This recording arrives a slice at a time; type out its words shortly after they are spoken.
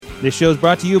This show is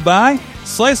brought to you by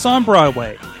Slice on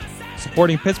Broadway.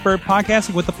 Supporting Pittsburgh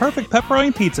podcasting with the perfect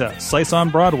pepperoni pizza,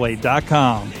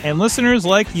 sliceonbroadway.com. And listeners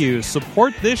like you,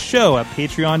 support this show at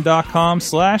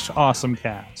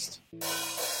patreon.com/awesomecast.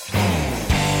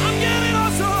 I'm getting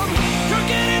awesome, you're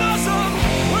getting awesome,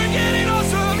 we're getting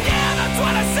awesome, yeah, that's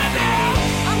what I said now.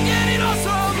 I'm getting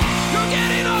awesome, you're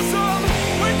getting awesome,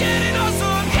 we're getting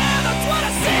awesome, yeah, that's what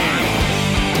I said.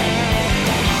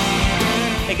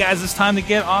 Hey guys, it's time to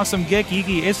get awesome, get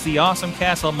geeky. It's the Awesome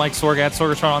Cast. I'm Mike Sorg at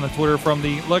Sorgatron on the Twitter from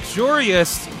the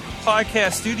luxurious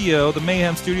podcast studio, the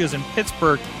Mayhem Studios in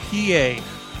Pittsburgh,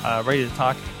 PA. Ready to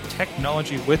talk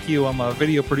technology with you. I'm a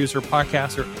video producer,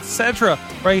 podcaster, etc.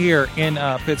 right here in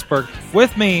Pittsburgh.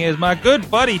 With me is my good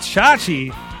buddy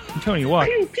Chachi. Antonio, what?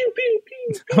 Pew, pew, pew,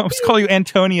 pew, pew, I was calling you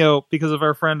Antonio because of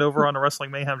our friend over on the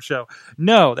Wrestling Mayhem show.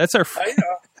 No, that's our friend.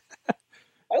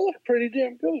 I look pretty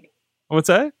damn good. What's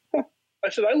that? I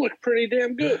said I look pretty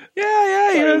damn good.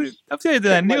 Yeah. I'm telling you,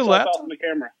 that new laptop. On the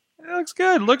camera.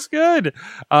 It looks good.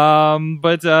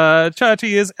 But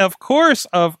Chachi is, of course,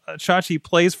 Chachi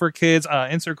Plays for Kids,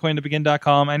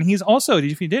 insertcointobegin.com, and he's also,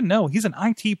 if you didn't know, he's an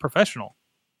IT professional.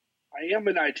 I am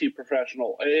an IT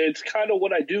professional. It's kind of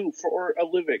what I do for a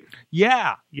living.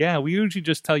 Yeah. We usually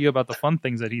just tell you about the fun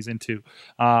things that he's into,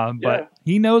 but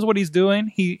he knows what he's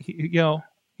doing. He at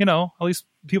least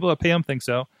people that pay him think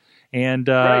so. And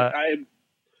right.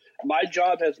 My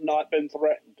job has not been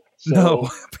threatened. So. No,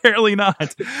 apparently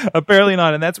not,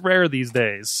 and that's rare these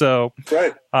days. So,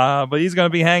 right. But he's going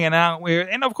to be hanging out with,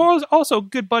 and of course, also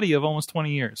good buddy of almost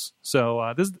 20 years.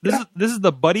 So this is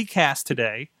the buddy cast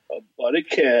today. A buddy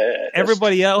cast.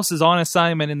 Everybody else is on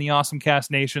assignment in the Awesome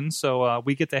Cast Nation, so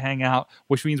we get to hang out,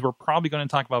 which means we're probably going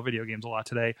to talk about video games a lot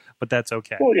today. But that's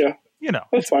okay. Oh yeah,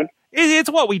 that's fine. It's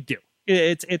what we do.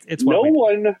 It's what we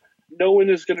do. No one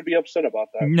is going to be upset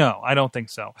about that. No, I don't think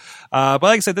so. But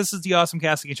like I said, this is the Awesome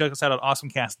Cast. You can check us out at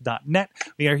awesomecast.net.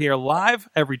 We are here live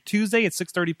every Tuesday at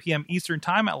 6:30 p.m. Eastern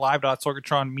Time at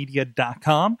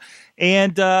live.sorgatronmedia.com.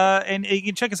 And you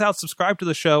can check us out. Subscribe to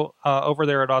the show over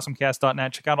there at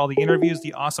awesomecast.net. Check out all the interviews,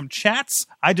 the awesome chats.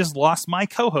 I just lost my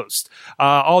co-host.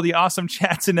 All the awesome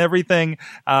chats and everything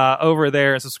over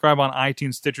there. Subscribe on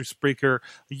iTunes, Stitcher, Spreaker,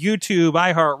 YouTube,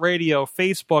 iHeartRadio,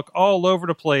 Facebook, all over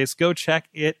the place. Go check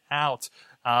it out.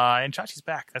 And Chachi's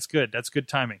back. That's good. That's good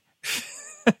timing.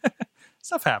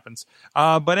 Stuff happens.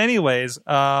 But anyways,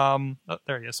 there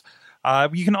he is.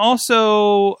 You can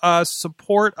also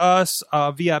support us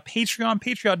via Patreon,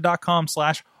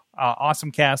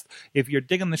 patreon.com/awesomecast. If you're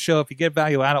digging the show, if you get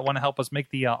value out of it, want to help us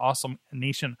make the Awesome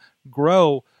Nation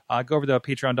grow, go over to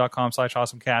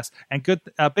patreon.com/awesomecast. And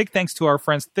big thanks to our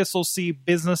friends Thistle Sea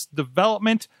Business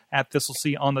Development at Thistle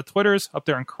Sea on the Twitters up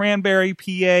there in Cranberry,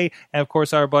 PA. And of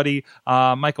course, our buddy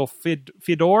Michael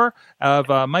Fedor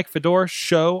of Mike Fedor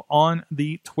Show on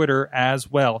the Twitter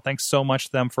as well. Thanks so much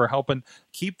to them for helping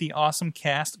keep the Awesome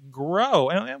Cast grow.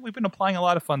 And we've been applying a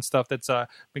lot of fun stuff that's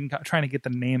been trying to get the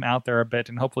name out there a bit,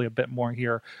 and hopefully a bit more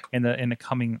here in the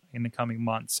coming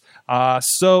months.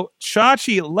 So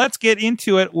Chachi, let's get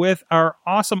into it with our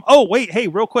awesome. Oh wait, hey,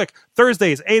 real quick,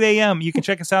 Thursdays 8 a.m. You can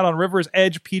check us out on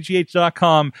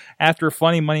riversedgepgh.com. After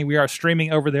Funny Money, we are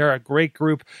streaming over there. A great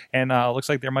group, and looks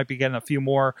like there might be getting a few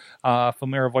more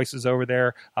familiar voices over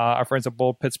there. Our friends at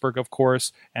Bold Pittsburgh, of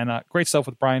course, and great stuff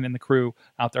with Brian and the crew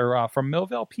out there from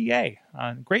Millville, PA.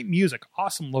 Great music,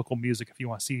 awesome local music if you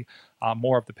want to see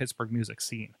more of the Pittsburgh music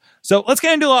scene. So let's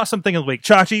get into the awesome thing of the week.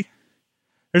 Chachi,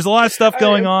 there's a lot of stuff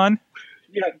going on.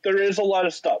 Yeah, there is a lot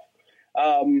of stuff.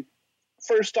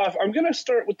 First off, I'm going to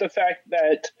start with the fact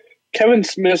that Kevin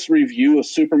Smith's review of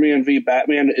Superman v.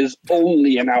 Batman is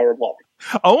only an hour long.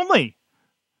 Only?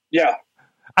 Yeah.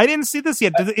 I didn't see this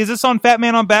yet. Is this on Fat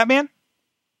Man on Batman?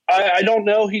 I don't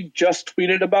know. He just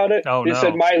tweeted about it. Oh, he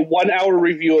said, my 1 hour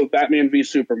review of Batman v.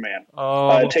 Superman.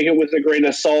 Take it with a grain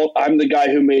of salt. I'm the guy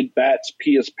who made Bats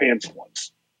pee his pants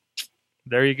once.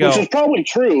 There you go. Which is probably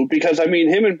true because, I mean,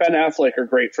 him and Ben Affleck are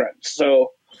great friends.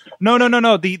 So... No.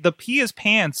 The Pee His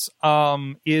Pants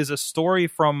is a story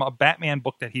from a Batman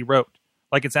book that he wrote.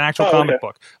 Like it's an actual comic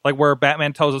book. Like where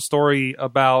Batman tells a story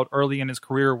about early in his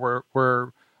career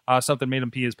where something made him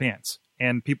pee his pants.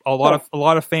 And a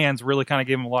lot of fans really kind of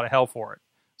gave him a lot of hell for it.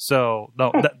 So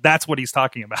that's what he's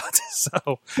talking about.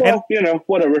 So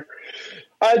whatever.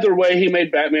 Either way, he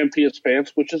made Batman pee his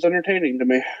pants, which is entertaining to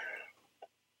me.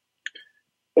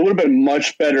 It would have been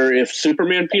much better if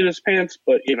Superman peed his pants,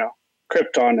 but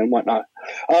Krypton and whatnot.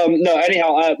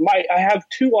 Anyhow, I have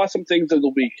two awesome things of the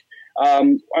week.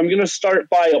 I'm going to start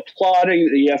by applauding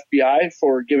the FBI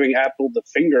for giving Apple the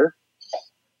finger.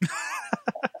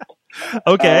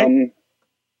 Okay.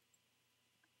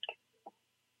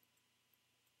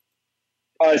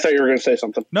 I thought you were going to say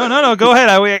something. No. Go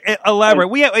ahead. Elaborate.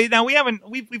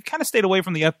 We've kind of stayed away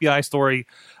from the FBI story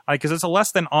because it's a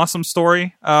less than awesome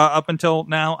story up until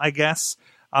now, I guess.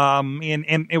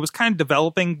 And it was kind of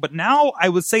developing, but now I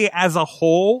would say as a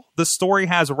whole, the story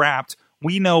has wrapped.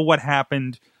 We know what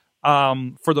happened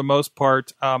for the most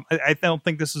part. I don't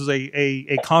think this is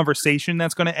a conversation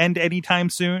that's going to end anytime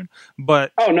soon.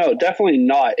 But oh no, definitely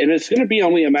not. And it's going to be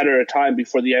only a matter of time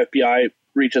before the FBI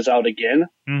reaches out again.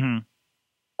 Mm-hmm.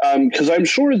 Because I'm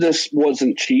sure this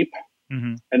wasn't cheap,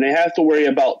 mm-hmm. and they have to worry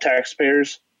about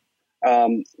taxpayers.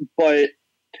 But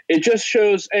it just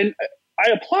shows, and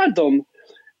I applaud them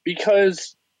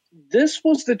because this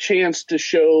was the chance to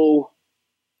show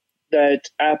that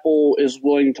Apple is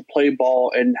willing to play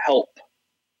ball and help.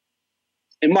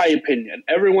 In my opinion,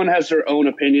 everyone has their own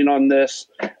opinion on this.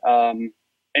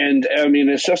 And I mean,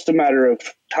 it's just a matter of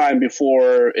time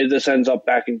before this ends up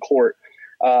back in court.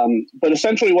 But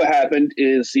essentially what happened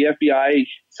is the FBI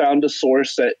found a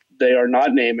source that they are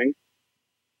not naming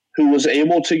who was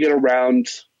able to get around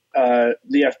the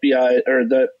FBI or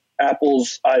the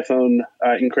Apple's iPhone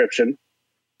encryption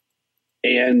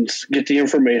and get the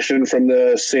information from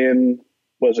the San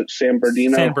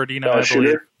Bernardino I shooter.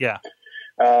 believe. Yeah.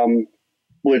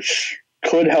 Which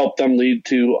could help them lead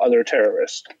to other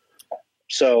terrorists.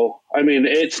 So, I mean,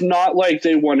 it's not like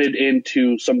they wanted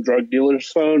into some drug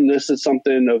dealer's phone. This is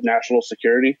something of national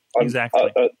security on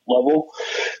exactly. a level.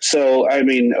 So, I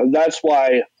mean, that's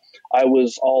why I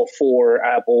was all for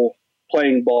Apple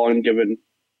playing ball and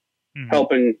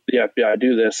helping the FBI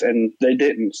do this, and they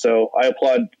didn't. So I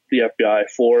applaud the FBI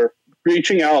for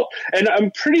reaching out. And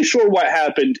I'm pretty sure what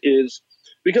happened is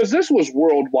because this was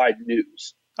worldwide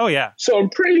news. Oh, yeah. So I'm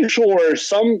pretty sure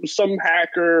some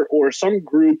hacker or some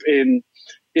group in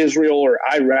Israel or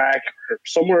Iraq or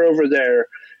somewhere over there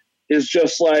is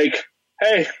just like,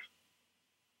 hey,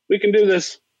 we can do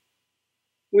this.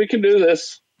 We can do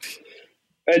this.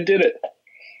 And did it.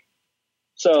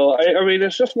 So, I mean,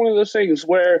 it's just one of those things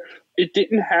where it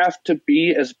didn't have to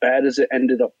be as bad as it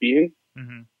ended up being.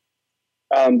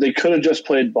 Mm-hmm. They could have just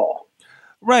played ball.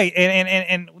 Right,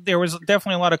 and there was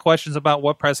definitely a lot of questions about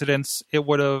what precedents it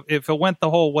would have, if it went the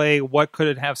whole way, what could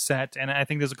it have set? And I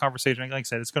think there's a conversation, like I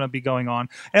said, it's going to be going on.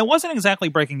 And it wasn't exactly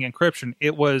breaking encryption.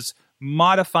 It was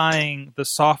modifying the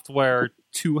software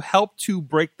to help to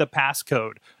break the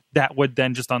passcode that would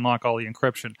then just unlock all the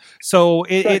encryption. So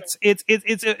it's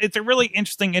a really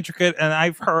interesting, intricate, and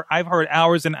I've heard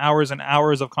hours and hours and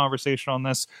hours of conversation on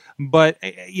this. But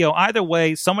either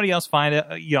way, somebody else find it.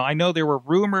 I know there were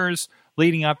rumors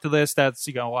leading up to this. That's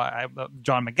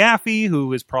John McAfee,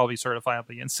 who is probably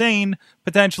certifiably insane,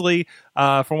 potentially,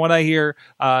 from what I hear,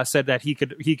 said that he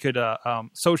could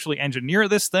socially engineer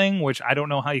this thing, which I don't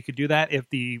know how you could do that if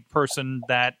the person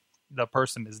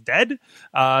is dead,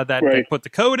 that right. They put the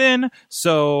code in.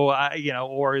 So,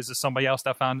 or is it somebody else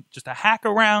that found just a hack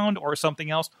around or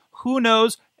something else? Who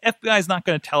knows? FBI is not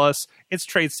going to tell us. It's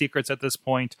trade secrets at this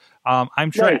point.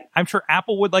 I'm sure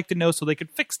Apple would like to know so they could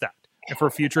fix that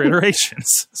for future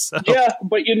iterations. So. Yeah,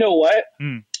 but you know what?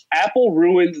 Apple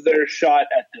ruined their shot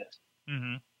at this.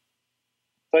 Mm-hmm.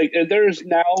 Like, there's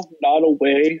now not a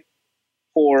way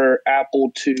for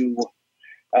Apple to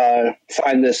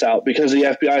find this out because the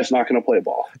FBI is not going to play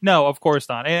ball. No, of course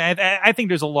not. And I think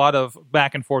there's a lot of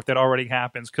back and forth that already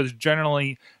happens because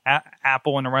generally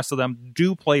Apple and the rest of them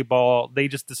do play ball. They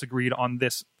just disagreed on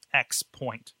this X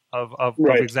point of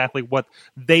exactly what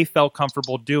they felt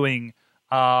comfortable doing.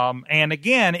 And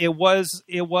again, it was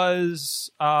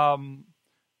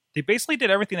they basically did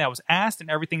everything that was asked and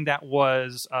everything that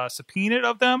was subpoenaed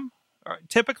of them,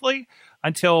 typically,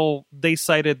 until they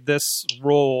cited this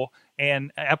rule.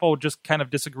 And Apple just kind of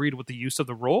disagreed with the use of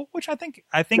the rule, which I think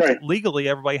right. Legally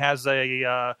everybody has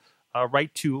a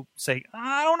right to say,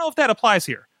 I don't know if that applies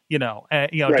here, right.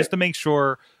 Just to make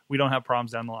sure we don't have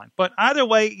problems down the line. But either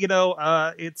way,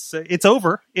 it's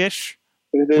over-ish.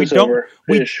 It is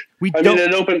over-ish.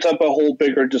 It opens up a whole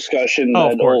bigger discussion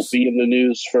that will be in the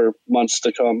news for months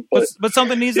to come. But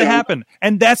something needs to happen,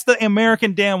 and that's the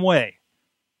American damn way.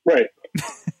 Right.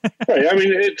 Right. I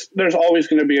mean, there's always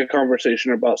going to be a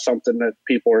conversation about something that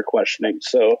people are questioning.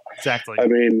 So, exactly. I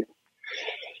mean,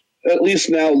 at least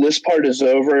now this part is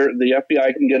over. The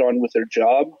FBI can get on with their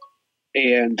job,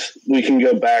 and we can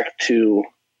go back to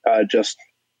just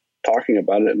talking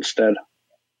about it instead.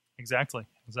 Exactly.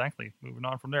 Moving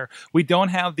on from there. We don't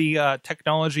have the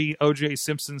technology O.J.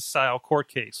 Simpson style court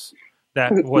case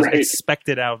that was right.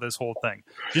 expected out of this whole thing.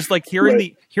 Just like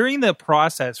hearing the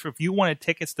process for if you wanted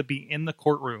tickets to be in the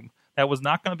courtroom that was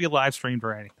not going to be live streamed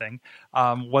or anything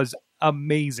was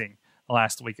amazing.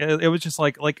 last week. It was just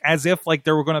like as if like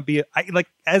there were going to be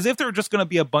as if there were just going to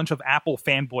be a bunch of Apple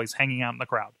fanboys hanging out in the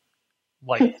crowd.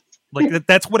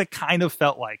 That's what it kind of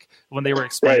felt like when they were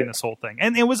explaining this whole thing.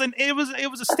 And it was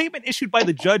a statement issued by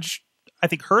the judge, I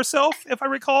think herself, if I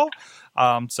recall.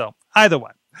 So either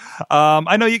way,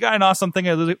 I know you got an awesome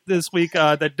thing this week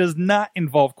that does not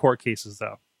involve court cases,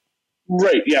 though.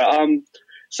 Right. Yeah.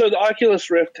 So the Oculus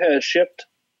Rift has shipped,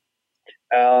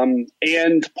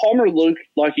 and Palmer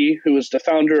Luckey, who is the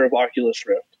founder of Oculus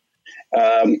Rift,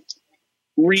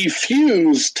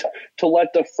 refused to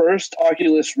let the first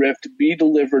Oculus Rift be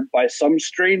delivered by some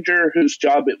stranger whose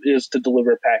job it is to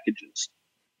deliver packages.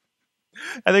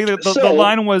 I think the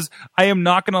line was, "I am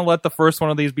not going to let the first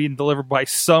one of these be delivered by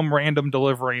some random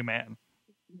delivery man."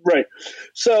 Right.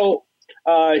 So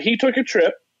he took a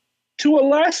trip to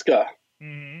Alaska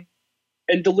and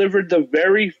delivered the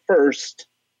very first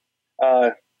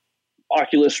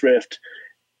Oculus Rift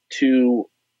to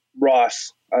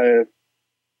Ross.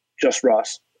 Just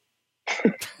Ross.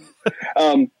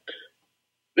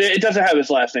 It doesn't have his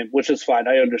last name, which is fine.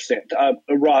 I understand.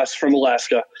 Ross from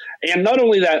Alaska. And not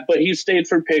only that, but he stayed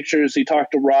for pictures. He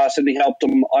talked to Ross and he helped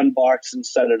him unbox and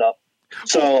set it up.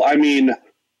 So, I mean,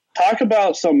 talk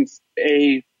about some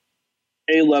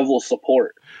A-level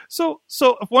support. So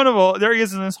one of all, there he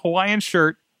is in this Hawaiian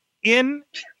shirt in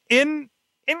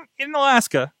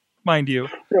Alaska, mind you.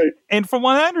 Right. And from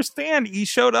what I understand, he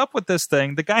showed up with this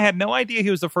thing. The guy had no idea he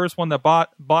was the first one that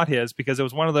bought his, because it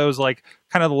was one of those, like,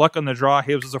 kind of the luck on the draw.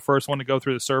 He was the first one to go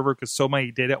through the server because so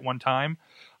many did at one time.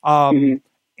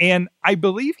 And I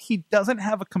believe he doesn't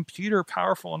have a computer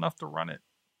powerful enough to run it.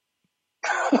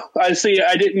 I see.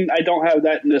 I don't have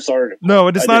that in this article. No,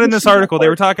 it's not in this article. They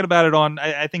were talking about it on,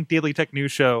 I think, Daily Tech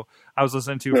News Show I was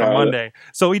listening to from Monday.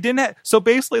 So he didn't so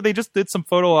basically they just did some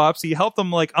photo ops. He helped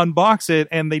them like unbox it,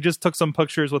 and they just took some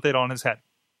pictures with it on his head.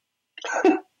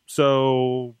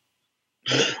 So,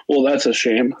 well, that's a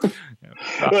shame.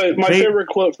 But my favorite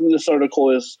quote from this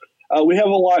article is, "We have a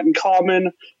lot in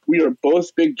common. We are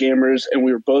both big gamers, and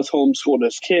we were both homeschooled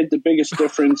as kids. The biggest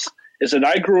difference is that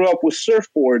I grew up with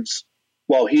surfboards,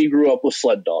 while he grew up with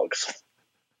sled dogs."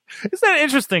 Isn't that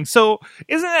interesting? So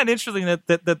isn't that interesting that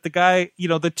the guy,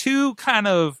 the two kind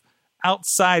of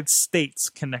outside states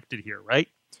connected here, right?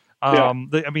 I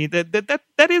mean,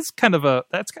 that is kind of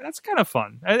that's kind of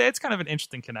fun. It's kind of an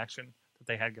interesting connection that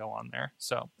they had go on there.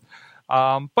 So,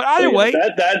 but either way,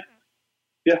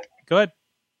 yeah. Go ahead.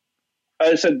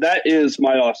 I said that is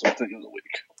my awesome thing of the week.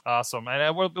 Awesome,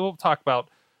 and we'll talk about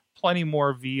plenty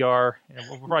more VR, and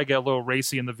we'll probably get a little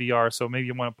racy in the VR, so maybe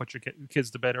you want to put your kids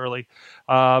to bed early.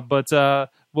 But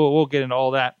we'll get into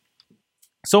all that.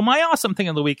 So my awesome thing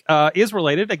of the week is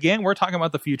related. Again, we're talking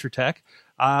about the future tech.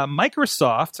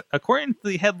 Microsoft, according to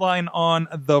the headline on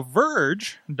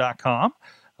TheVerge.com,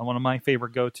 one of my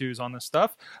favorite go-tos on this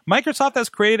stuff, Microsoft has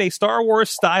created a Star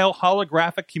Wars-style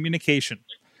holographic communication.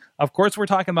 Of course, we're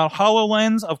talking about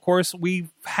HoloLens. Of course, we've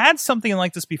had something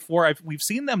like this before. We've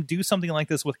seen them do something like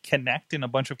this with Kinect and a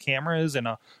bunch of cameras and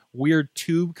a weird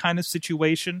tube kind of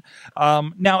situation.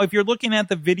 Now, if you're looking at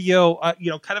the video,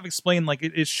 kind of explain, like,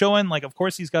 it's showing, like, of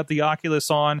course, he's got the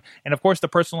Oculus on, and of course, the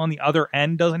person on the other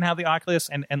end doesn't have the Oculus,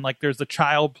 and like, there's the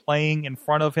child playing in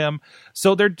front of him.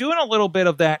 So they're doing a little bit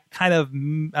of that kind of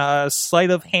sleight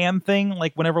of hand thing,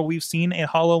 like whenever we've seen a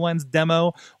HoloLens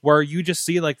demo where you just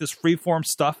see, like, this freeform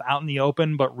stuff out in the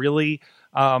open, but really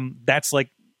that's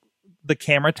like the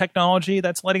camera technology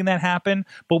that's letting that happen.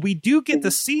 But we do get to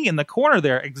see in the corner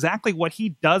there exactly what he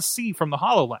does see from the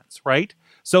HoloLens, right?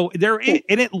 So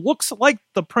and it looks like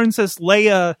the Princess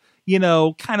Leia,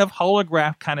 kind of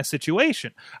holograph kind of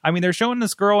situation. I mean, they're showing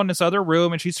this girl in this other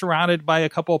room, and she's surrounded by a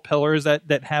couple of pillars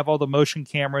that have all the motion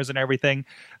cameras and everything.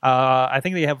 I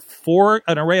think they have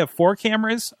an array of 4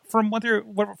 cameras from what it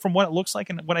looks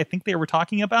like and what I think they were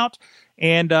talking about.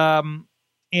 And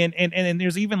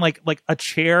there's even like a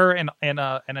chair and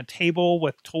a table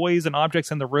with toys and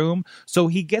objects in the room. So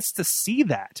he gets to see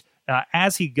that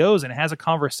as he goes and has a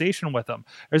conversation with them.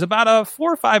 There's about a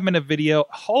 4 or 5 minute video,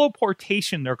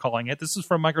 holoportation they're calling it. This is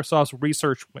from Microsoft's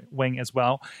research wing as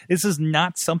well. This is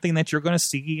not something that you're going to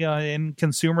see in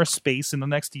consumer space in the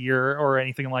next year or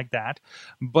anything like that.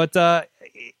 But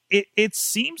it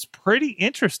seems pretty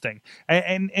interesting,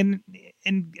 and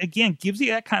again gives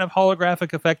you that kind of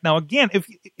holographic effect. Now, again, if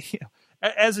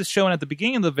as is shown at the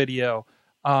beginning of the video,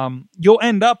 you'll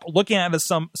end up looking at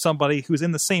somebody who's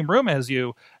in the same room as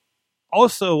you,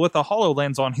 also with a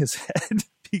HoloLens on his head,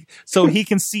 so he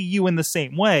can see you in the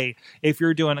same way if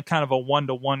you're doing a kind of a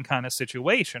one-to-one kind of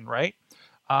situation, right?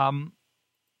 And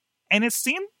it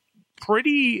seemed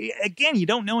pretty, again, you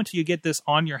don't know until you get this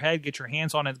on your head, get your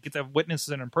hands on it, get to witness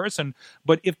it in person.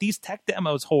 But if these tech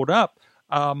demos hold up,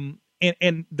 and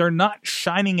they're not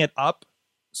shining it up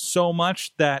so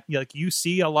much that like you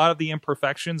see a lot of the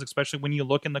imperfections, especially when you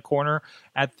look in the corner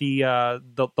at the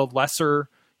lesser,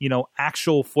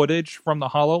 actual footage from the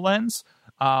HoloLens.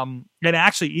 And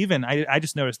actually, even I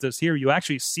just noticed this here, you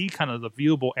actually see kind of the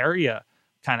viewable area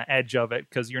kind of edge of it,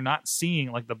 because you're not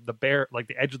seeing like the bear, like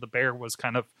the edge of the bear was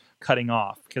kind of cutting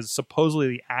off, because supposedly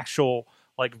the actual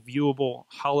like viewable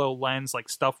HoloLens like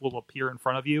stuff will appear in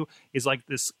front of you is like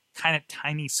this kind of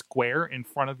tiny square in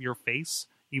front of your face,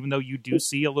 even though you do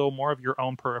see a little more of your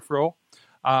own peripheral,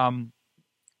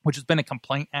 which has been a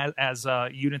complaint as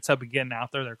units have been getting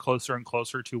out there. They're closer and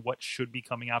closer to what should be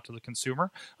coming out to the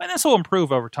consumer. And this will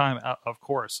improve over time, of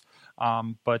course.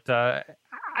 But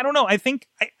I don't know. I think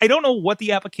I don't know what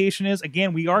the application is.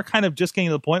 Again, we are kind of just getting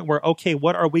to the point where, okay,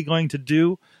 what are we going to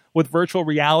do with virtual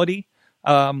reality?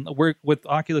 We're with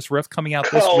Oculus Rift coming out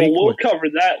this week. We'll cover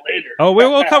that later. Oh, we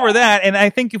will cover that. And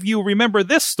I think if you remember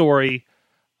this story,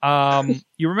 and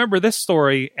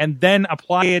then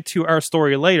apply it to our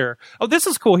story later. Oh, this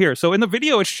is cool here. So in the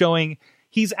video, it's showing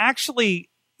he's actually,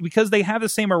 because they have the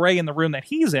same array in the room that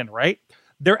he's in, right?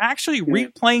 They're actually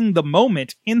replaying the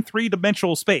moment in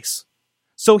 3-dimensional space.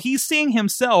 So he's seeing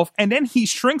himself, and then he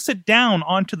shrinks it down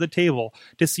onto the table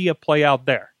to see it play out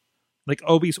there. Like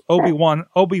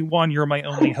Obi-Wan, you're my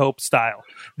only hope style.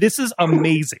 This is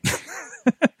amazing.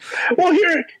 Well,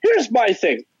 here's my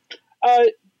thing.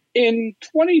 In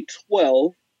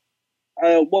 2012,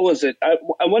 what was it? I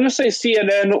want to say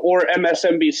CNN or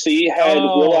MSNBC had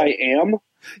will.i.am.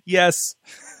 Yes.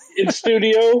 In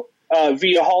studio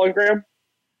via hologram.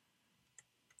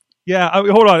 Yeah,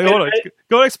 hold on.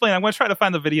 Go explain. I'm going to try to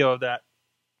find the video of that.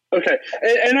 Okay,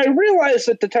 and I realized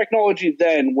that the technology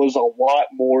then was a lot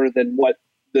more than what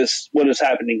is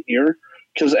happening here.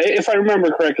 Because if I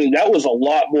remember correctly, that was a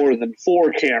lot more than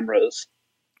 4 cameras,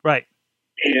 right?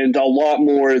 And a lot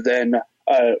more than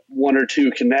 1 or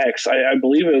 2 Kinects. I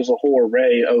believe it was a whole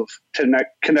array of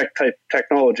Kinect type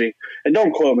technology. And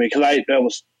don't quote me, because that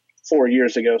was 4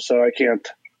 years ago, so I can't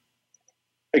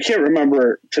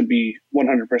remember to be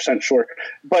 100% sure.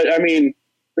 But I mean,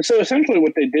 so essentially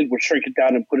what they did was shrink it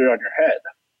down and put it on your head.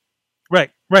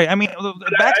 Right. I mean,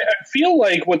 I feel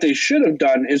like what they should have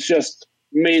done is just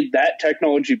made that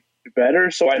technology better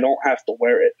so I don't have to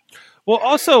wear it. Well,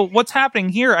 also, what's happening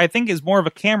here, I think, is more of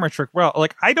a camera trick. Well,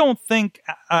 like, I don't think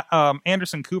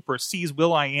Anderson Cooper sees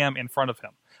will.i.am in front of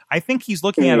him. I think he's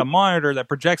looking at a monitor that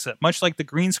projects it, much like the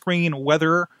green screen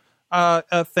weather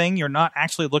thing. You're not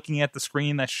actually looking at the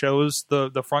screen that shows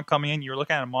the front coming in. You're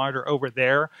looking at a monitor over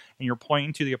there, and you're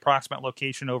pointing to the approximate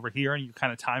location over here, and you're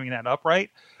kind of timing that up, right?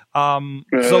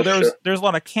 So there's a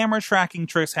lot of camera tracking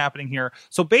tricks happening here.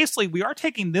 So basically, we are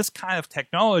taking this kind of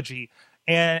technology,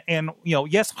 and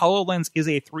yes, HoloLens is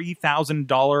a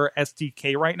 $3,000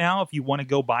 SDK right now if you want to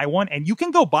go buy one, and you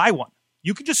can go buy one.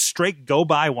 You can just straight go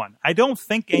buy one. I don't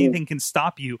think anything can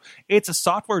stop you. It's a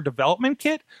software development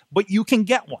kit, but you can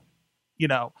get one.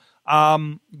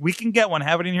 We can get one,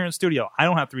 have it in here in the studio. I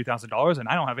don't have $3,000, and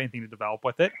I don't have anything to develop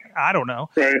with it. I don't know.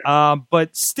 Right.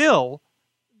 But still,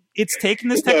 it's taking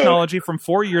this technology from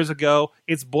 4 years ago.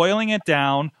 It's boiling it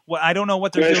down. Well, I don't know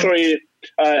what they're doing.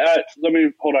 Let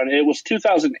me hold on. It was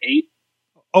 2008.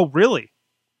 Oh, really?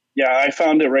 Yeah, I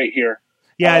found it right here.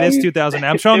 Yeah, it is 2000.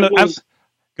 I'm showing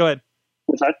go ahead.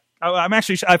 What's that?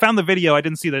 I found the video. I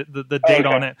didn't see the date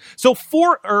on it. So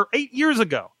 8 years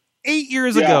ago. 8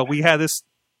 years ago, we had this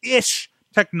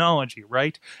technology,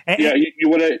 right? You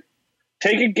want to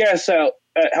take a guess at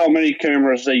how many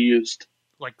cameras they used?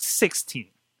 Like 16.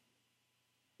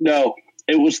 No,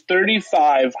 it was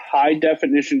 35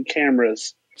 high-definition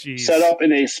cameras set up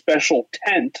in a special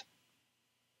tent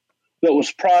that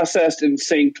was processed and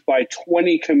synced by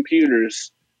 20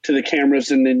 computers to the cameras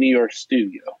in the New York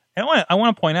studio. And I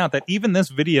want to point out that even this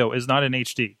video is not in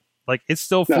HD. Like, it's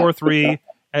still 4:3.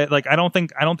 Like, I don't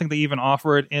think they even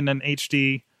offer it in an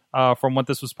HD from what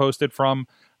this was posted from.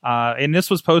 And this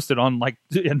was posted on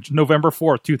in November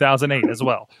 4th, 2008 as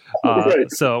well. Right.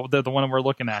 So the one we're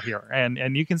looking at here.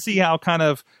 And you can see how kind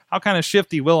of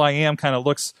shifty will.i.am kind of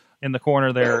looks in the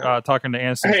corner there talking to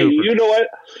Anderson Cooper. Hey, you know what?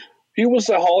 If he was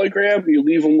a hologram, you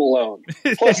leave him alone.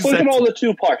 Plus, Exactly. Look at all the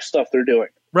Tupac stuff they're doing.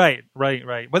 Right.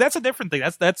 But that's a different thing.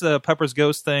 That's a Pepper's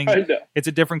Ghost thing. I know. It's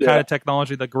a different kind of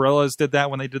technology. The Gorillaz did that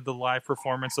when they did the live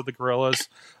performance of the Gorillaz.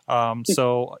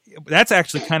 So that's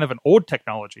actually kind of an old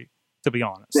technology, to be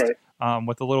honest, right.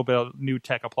 With a little bit of new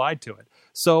tech applied to it.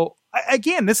 So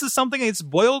again, this is something that's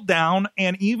boiled down.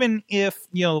 And even if,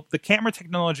 the camera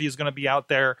technology is going to be out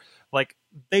there, like,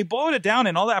 they boiled it down,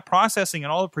 and all that processing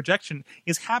and all the projection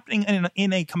is happening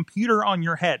in a computer on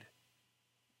your head,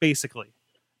 basically.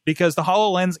 Because the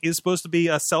HoloLens is supposed to be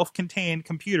a self-contained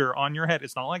computer on your head.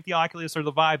 It's not like the Oculus or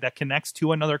the Vive that connects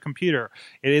to another computer.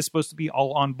 It is supposed to be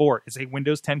all on board. It's a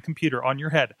Windows 10 computer on your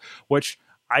head, which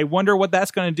I wonder what that's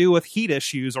going to do with heat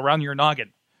issues around your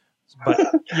noggin. But,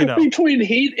 you know. Between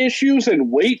heat issues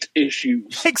and weight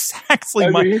issues.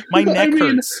 Exactly. My neck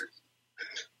hurts.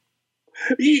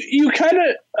 You kind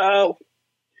of...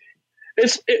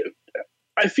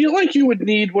 I feel like you would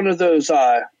need one of those...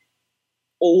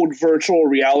 old virtual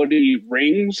reality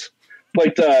rings,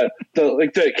 like the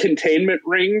containment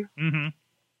ring,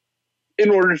 in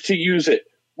order to use it.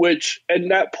 Which at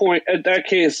that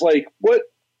case, like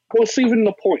what's even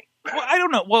the point? Well, I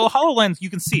don't know. Well, HoloLens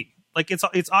you can see, like it's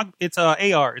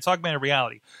AR, it's augmented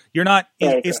reality. You're not.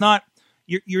 It's not.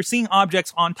 You're seeing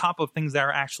objects on top of things that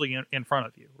are actually in front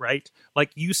of you, right? Like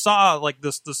you saw like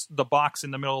the box in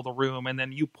the middle of the room, and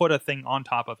then you put a thing on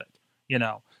top of it. You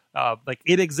know. Like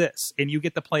it exists, and you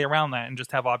get to play around that and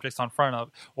just have objects on front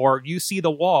of, or you see the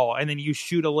wall and then you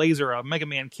shoot a laser, a Mega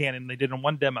Man cannon they did in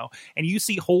one demo, and you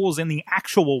see holes in the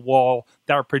actual wall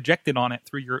that are projected on it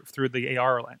through the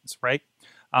AR lens, right?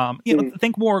 You know,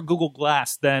 think more Google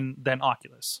Glass than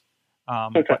Oculus.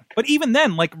 Okay. But even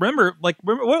then, remember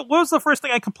what was the first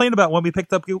thing I complained about when we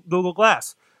picked up Google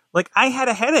Glass? Like I had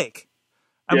a headache.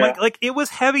 I'm like it was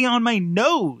heavy on my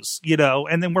nose, you know,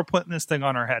 and then we're putting this thing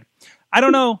on our head. I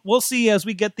don't know. We'll see as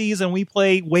we get these and we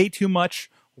play way too much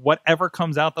whatever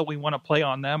comes out that we want to play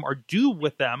on them or do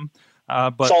with them.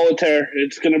 But Solitaire.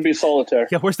 It's going to be Solitaire.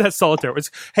 Yeah, where's that Solitaire? It's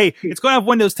going to have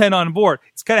Windows 10 on board.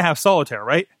 It's got to have Solitaire,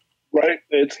 right? Right.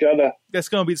 It's got to. That's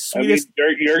going to be the sweetest. I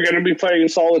mean, you're going to be playing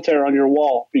Solitaire on your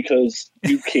wall because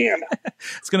you can.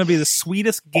 It's going to be the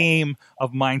sweetest game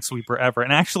of Minesweeper ever.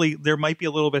 And actually, there might be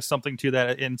a little bit something to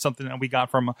that in something that we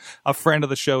got from a friend of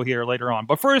the show here later on.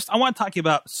 But first, I want to talk to you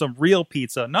about some real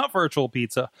pizza, not virtual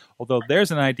pizza. Although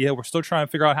there's an idea. We're still trying to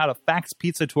figure out how to fax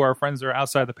pizza to our friends that are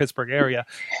outside the Pittsburgh area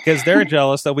because they're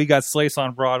jealous that we got Slice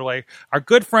on Broadway. Our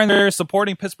good friend there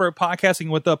supporting Pittsburgh podcasting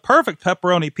with the perfect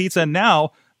pepperoni pizza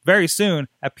now. Very soon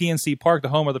at PNC Park, the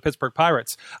home of the Pittsburgh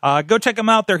Pirates. Go check them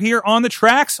out. They're here on the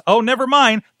tracks. Oh, never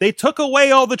mind. They took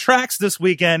away all the tracks this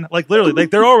weekend. Like literally,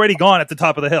 like they're already gone at the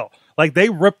top of the hill. Like they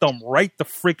ripped them right the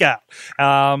frick out.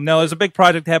 No, there's a big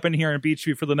project happening here in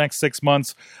Beechview for the next 6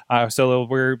 months. So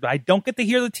I don't get to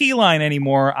hear the T-line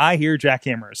anymore. I hear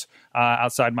jackhammers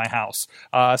outside my house.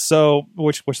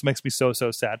 Which makes me so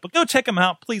sad. But go check them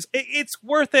out, please. It's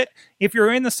worth it. If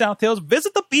you're in the South Hills,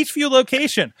 visit the Beechview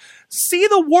location. See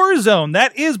the war zone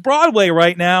that is Broadway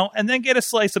right now, and then get a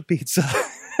slice of pizza.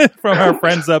 From our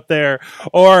friends up there.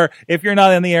 Or if you're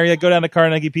not in the area, go down to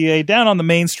Carnegie, PA, down on the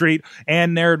main street,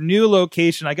 and their new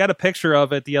location, I got a picture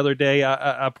of it the other day,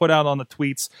 I put out on the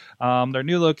tweets, their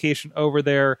new location over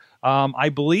there, I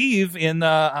believe in,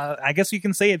 I guess you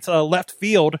can say it's left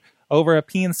field over at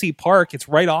PNC Park. It's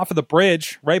right off of the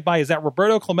bridge, right by, is that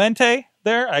Roberto Clemente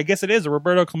there? I guess it is a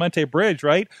Roberto Clemente bridge,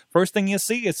 right? First thing you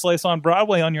see is Slice on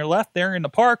Broadway on your left there in the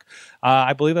park.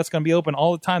 I believe that's going to be open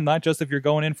all the time, not just if you're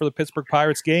going in for the Pittsburgh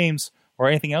Pirates games or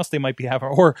anything else they might be having.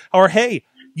 Or hey,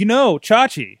 you know,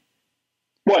 Chachi.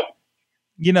 What?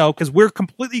 You know, because we're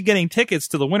completely getting tickets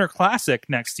to the Winter Classic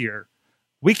next year.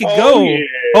 We could go. Yeah.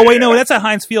 Oh, wait, no, that's at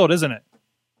Heinz Field, isn't it?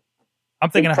 I'm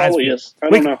thinking it of Heinz probably Field. is.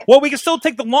 I don't know. Well, we can still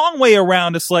take the long way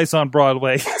around to Slice on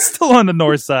Broadway. Still on the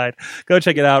north side. Go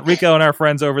check it out. Rico and our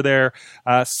friends over there.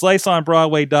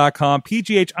 SliceOnBroadway.com.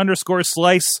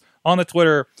 PGH_Slice on the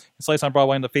Twitter. Slice on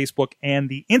Broadway on the Facebook and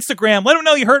the Instagram. Let them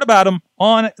know you heard about them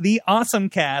on the Awesome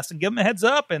Cast and give them a heads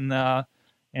up and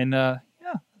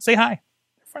say hi.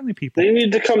 Friendly people. They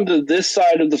need to come to this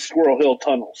side of the Squirrel Hill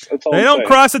tunnels. That's all they I'm don't saying.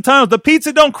 cross the tunnels. The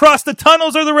pizza don't cross the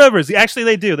tunnels or the rivers. Actually,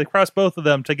 they do. They cross both of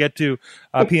them to get to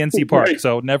PNC Park. Right.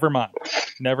 So never mind.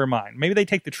 Maybe they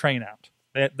take the train out.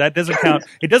 That doesn't count.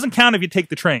 It doesn't count if you take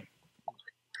the train.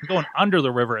 You're going under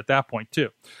the river at that point too.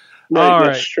 Right, all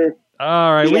that's right. true.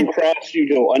 All right. You don't cross, you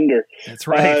go under. That's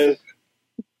right.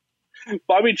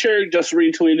 Bobby Cherry just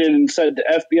retweeted and said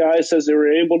the FBI says they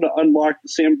were able to unlock the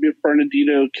San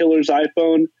Bernardino killer's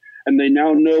iPhone, and they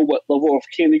now know what level of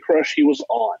Candy Crush he was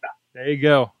on. There you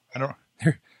go. I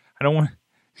don't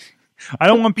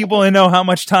want people to know how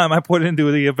much time I put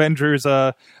into the Avengers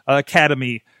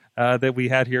Academy that we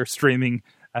had here streaming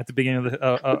at the beginning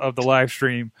of the live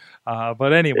stream.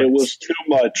 But anyway, it was too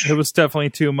much. It was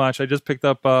definitely too much. I just picked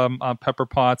up Pepper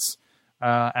Potts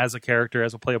as a character,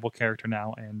 as a playable character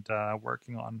now, and I'm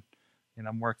working on.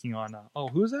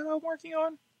 Who's that I'm working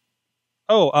on?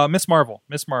 Oh, Miss Marvel.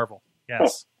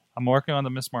 Yes, I'm working on the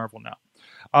Miss Marvel now.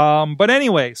 But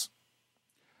anyways,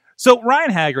 So Ryan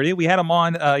Haggerty, we had him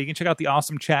on. You can check out the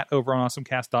awesome chat over on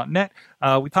awesomecast.net.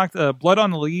 We talked Blood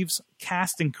on the Leaves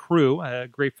cast and crew, a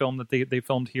great film that they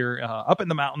filmed here up in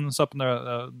the mountains, up in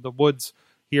the woods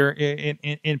here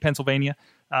in Pennsylvania.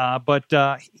 But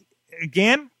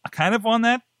again, kind of on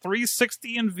that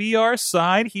 360 and VR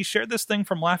side, he shared this thing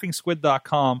from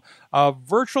LaughingSquid.com, a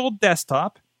virtual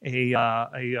desktop, a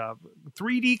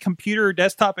 3D computer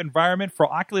desktop environment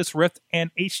for Oculus Rift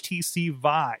and HTC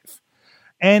Vive.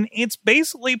 And it's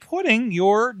basically putting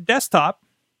your desktop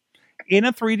in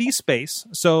a 3D space.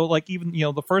 So like even,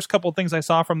 the first couple of things I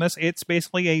saw from this, it's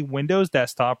basically a Windows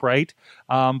desktop, right?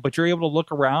 But you're able to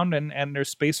look around and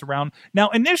there's space around. Now,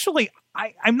 initially,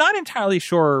 I'm not entirely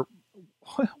sure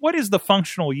what is the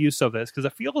functional use of this, because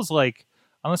it feels like,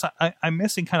 unless I'm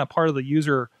missing kind of part of the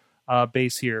user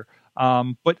base here.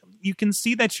 But you can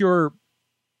see that your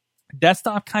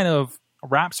desktop kind of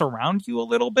wraps around you a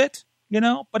little bit.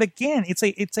 But again,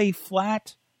 it's a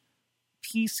flat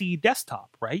PC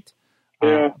desktop, right?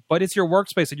 Yeah. But it's your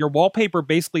workspace, and your wallpaper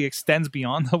basically extends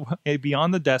beyond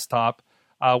the desktop,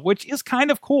 which is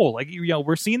kind of cool. Like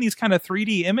we're seeing these kind of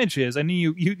 3D images, and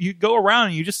you go around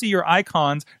and you just see your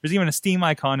icons. There's even a Steam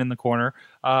icon in the corner,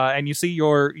 and you see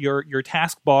your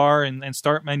taskbar and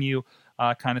start menu.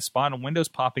 Kind of spot and windows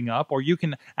popping up, or you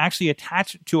can actually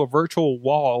attach it to a virtual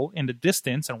wall in the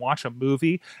distance and watch a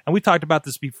movie. And we talked about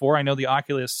this before. I know the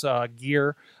Oculus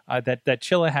Gear that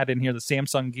Chilla had in here, the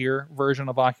Samsung Gear version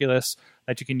of Oculus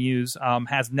that you can use,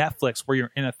 has Netflix where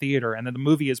you're in a theater and then the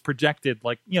movie is projected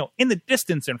in the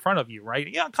distance in front of you, right?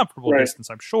 Yeah, comfortable distance,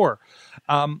 I'm sure.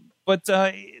 But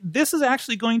this is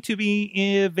actually going to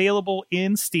be available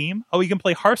in Steam. Oh, you can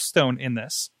play Hearthstone in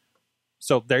this.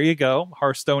 So there you go.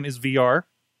 Hearthstone is VR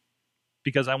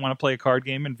because I want to play a card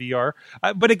game in VR.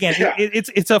 But again,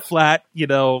 it's a flat,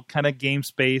 kind of game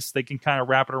space. They can kind of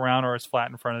wrap it around, or it's flat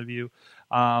in front of you.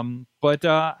 But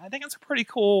I think it's a pretty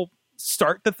cool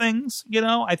start to things.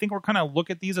 I think we're kind of look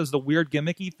at these as the weird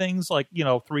gimmicky things, like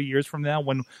 3 years from now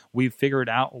when we've figured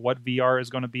out what VR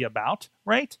is going to be about,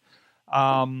 right?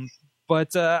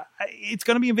 But it's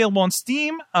going to be available on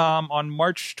Steam on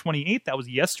March 28th. That was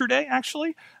yesterday,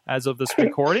 actually, as of this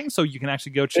recording. So you can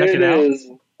actually go check it out. It is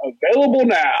available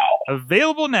now.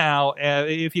 Available now.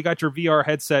 If you got your VR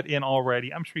headset in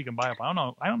already, I'm sure you can buy it. I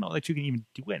don't know that you can even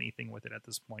do anything with it at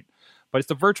this point. But it's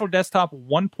the Virtual Desktop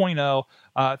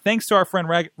 1.0. Thanks to our friend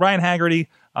Ryan Haggerty.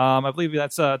 I believe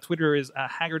that's Twitter is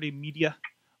Haggerty Media.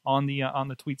 On the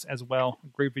tweets as well.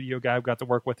 Great video guy I've got to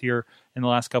work with here in the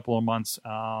last couple of months.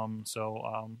 Virtual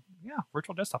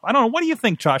desktop. I don't know. What do you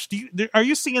think, Josh? Are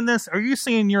you seeing this? Are you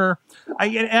seeing your?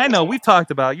 I know we've talked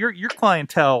about your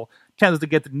clientele tends to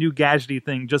get the new gadgety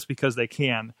thing just because they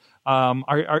can.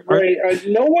 Right.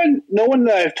 No one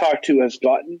that I've talked to has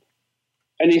gotten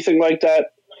anything like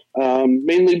that.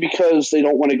 Mainly because they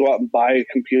don't want to go out and buy a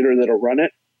computer that'll run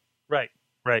it. Right.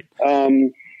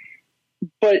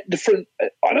 But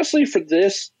honestly, for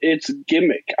this, it's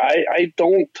gimmick. I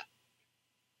don't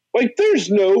like. There's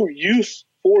no use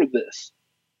for this.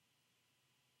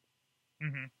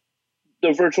 Mm-hmm.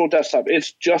 The virtual desktop.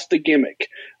 It's just a gimmick.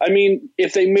 I mean,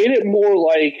 if they made it more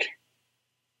like,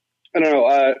 I don't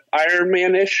know, Iron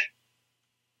Man-ish,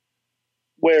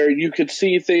 where you could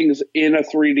see things in a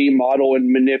 3D model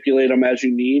and manipulate them as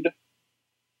you need,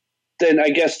 then I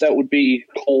guess that would be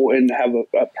cool and have a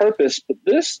purpose. But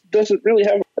this doesn't really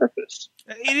have a purpose.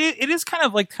 It is kind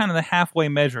of the halfway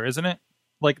measure, isn't it?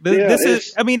 Like this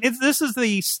is. I mean, this is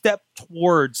the step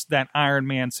towards that Iron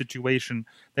Man situation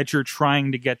that you're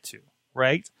trying to get to,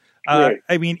 right? Right.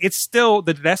 I mean, it's still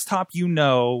the desktop,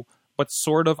 but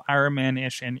sort of Iron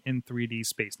Man-ish and in 3D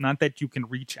space. Not that you can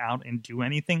reach out and do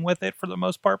anything with it for the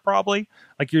most part, probably.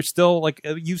 Like you're still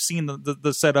you've seen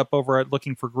the setup over at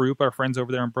Looking for Group, our friends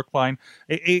over there in Brookline.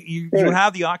 You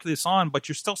have the Oculus on, but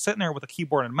you're still sitting there with a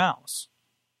keyboard and mouse.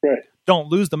 Right. Don't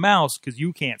lose the mouse because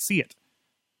you can't see it.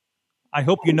 I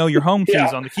hope you know your home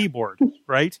keys on the keyboard,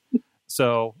 right?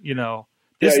 So you're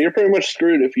pretty much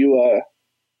screwed if you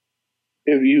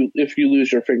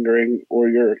lose your fingering or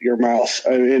your mouse.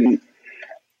 I mean,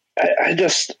 I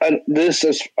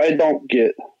don't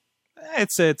get.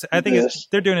 I think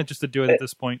they're doing it just to do it at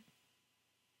this point.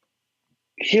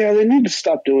 Yeah, they need to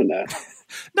stop doing that.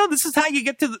 No, this is how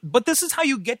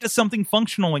you get to something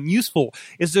functional and useful,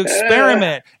 is to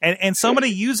experiment. And somebody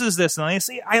uses this and they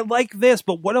say, I like this,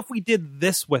 but what if we did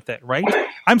this with it, right?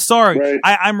 I'm sorry. Right.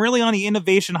 I'm really on the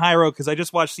innovation high road because I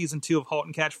just watched season 2 of *Halt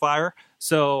and Catch Fire*.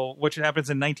 So, which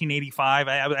happens in 1985.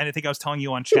 I think I was telling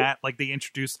you on chat, they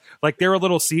introduced, they were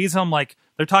little seeds. And I'm like,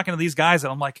 they're talking to these guys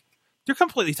and I'm like, they're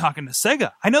completely talking to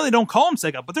Sega. I know they don't call them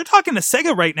Sega, but they're talking to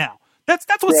Sega right now. That's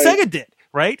what Sega did.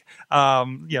 right?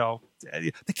 The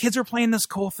kids are playing this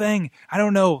cool thing. I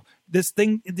don't know. This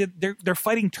thing, they're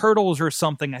fighting turtles or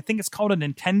something. I think it's called a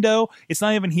Nintendo. It's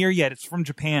not even here yet. It's from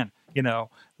Japan,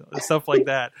 stuff like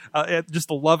that.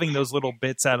 Just loving those little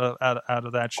bits out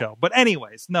of that show. But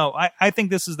anyways, no, I think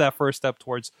this is that first step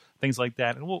towards things like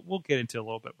that. And we'll get into a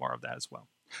little bit more of that as well.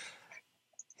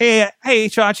 Hey,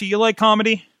 Chachi, you like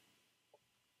comedy?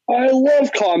 I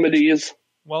love comedies.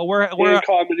 Well, we're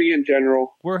comedy in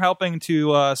general. We're helping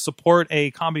to support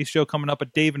a comedy show coming up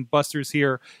at Dave and Buster's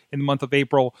here in the month of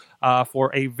April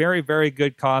for a very, very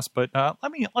good cost. But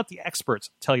let the experts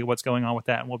tell you what's going on with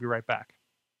that, and we'll be right back.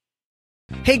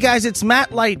 Hey guys, it's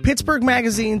Matt Light, Pittsburgh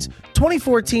Magazine's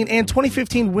 2014 and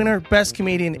 2015 winner, Best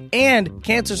Comedian, and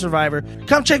Cancer Survivor.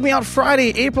 Come check me out Friday,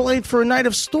 April 8th for a night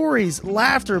of stories,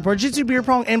 laughter, Barjitsu beer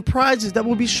pong, and prizes that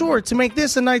will be sure to make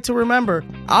this a night to remember.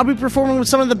 I'll be performing with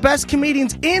some of the best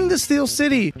comedians in the Steel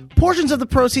City. Portions of the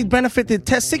proceeds benefit the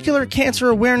Testicular Cancer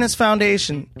Awareness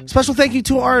Foundation. Special thank you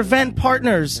to our event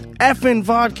partners, Effin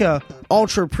Vodka,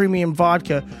 Ultra Premium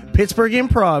Vodka, Pittsburgh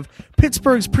Improv,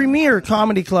 Pittsburgh's premier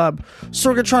comedy club,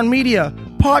 Sorgatron Media,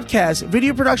 podcast,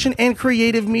 video production, and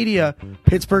creative media,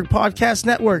 Pittsburgh Podcast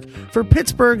Network for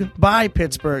Pittsburgh by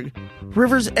Pittsburgh,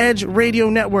 Rivers Edge Radio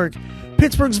Network,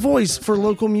 Pittsburgh's voice for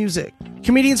local music.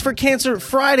 Comedians for Cancer,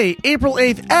 Friday, April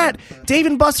 8th at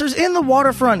Dave & Buster's in the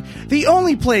Waterfront, the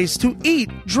only place to eat,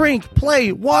 drink,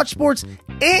 play, watch sports,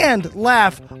 and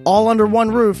laugh all under one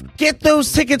roof. Get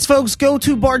those tickets, folks. Go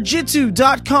to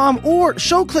barjitsu.com or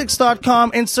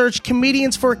showclicks.com and search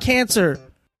Comedians for Cancer.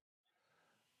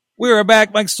 We are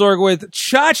back. Mike Sorg with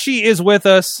Chachi is with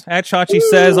us at Chachi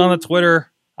Says on the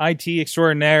Twitter. IT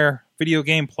extraordinaire, video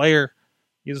game player.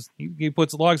 He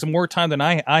puts logs of more time than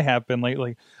I have been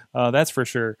lately. That's for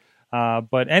sure.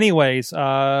 But anyways,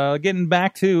 getting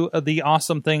back to the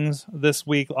awesome things this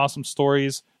week, awesome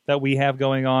stories that we have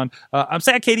going on. I'm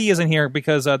sad Katie isn't here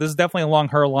because this is definitely along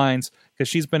her lines because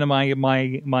she's been in my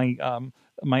Snapchat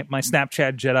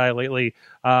Jedi lately.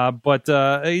 But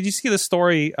you see the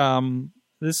story.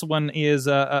 This one is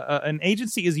an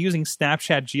agency is using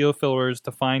Snapchat geofilters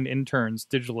to find interns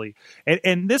digitally,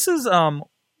 and this is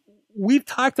we've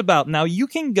talked about. Now you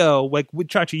can go like with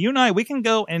Chachi, you and I, we can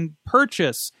go and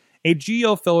purchase a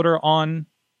geofilter on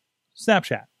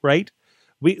Snapchat, right?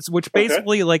 Which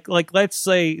basically, like let's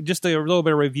say, just a little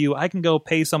bit of review, I can go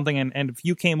pay something, and if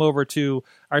you came over to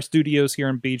our studios here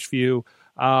in Beachview,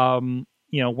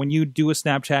 when you do a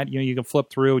Snapchat, you can flip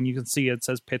through and you can see it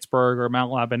says Pittsburgh or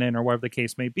Mount Lebanon or whatever the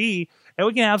case may be, and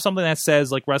we can have something that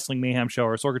says like Wrestling Mayhem Show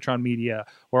or Sorgatron Media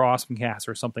or Awesome Cast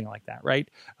or something like that, right?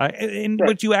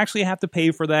 But you actually have to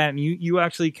pay for that, and you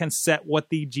actually can set what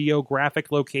the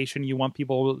geographic location you want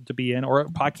people to be in. Or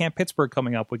PodCamp Pittsburgh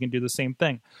coming up, we can do the same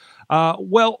thing.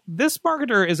 Well, this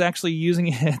marketer is actually using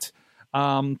it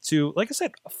to, like I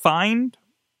said, find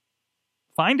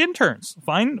interns,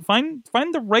 find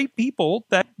the right people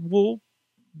that will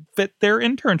fit their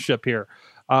internship here.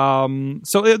 So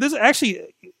this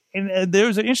actually, and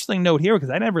there's an interesting note here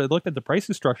because I never looked at the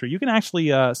pricing structure. You can actually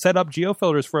set up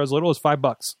geofilters for as little as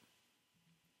 $5.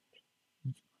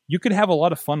 You could have a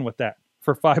lot of fun with that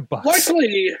for $5.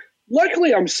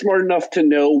 Luckily, I'm smart enough to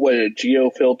know what a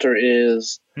geofilter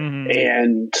is,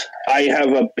 and I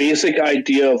have a basic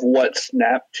idea of what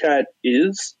Snapchat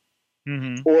is.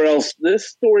 Or else this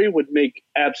story would make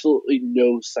absolutely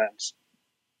no sense.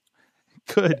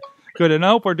 Good. And I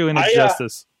hope we're doing it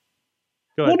justice.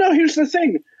 Well, no, here's the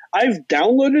thing. I've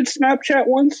downloaded Snapchat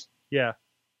once. Yeah.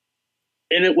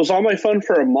 And it was on my phone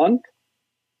for a month,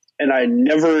 and I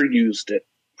never used it.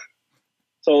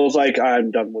 So I was like,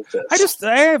 I'm done with this.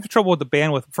 I have trouble with the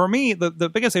bandwidth. For me, the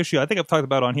biggest issue I think I've talked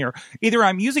about on here, either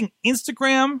I'm using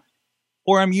Instagram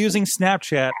or I'm using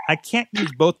Snapchat. I can't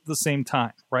use both at the same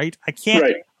time, right? I can't.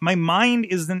 Right. My mind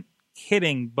isn't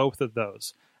hitting both of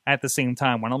those at the same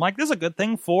time. When I'm like, this is a good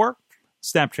thing for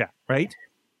Snapchat, right?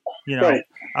 Right.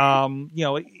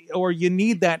 Or you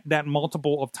need that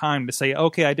multiple of time to say,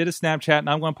 okay, I did a Snapchat, and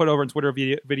I'm going to put over in Twitter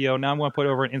video. Now I'm going to put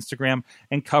over in Instagram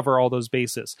and cover all those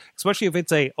bases. Especially if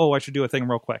it's I should do a thing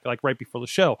real quick, like right before the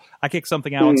show. I kick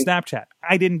something out on Snapchat.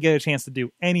 I didn't get a chance to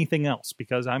do anything else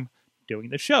because I'm doing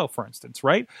the show, for instance,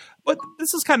 right? But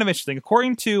this is kind of interesting.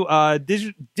 According to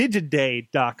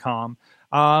digiday.com,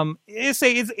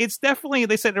 it's definitely,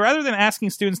 they said, rather than asking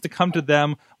students to come to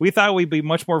them, we thought it would be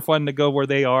much more fun to go where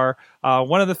they are.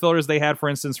 One of the filters they had, for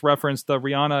instance, referenced the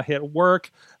Rihanna hit Work,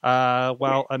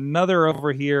 while another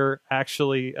over here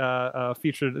actually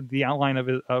featured the outline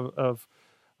of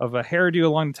a hairdo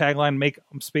along the tagline, "Make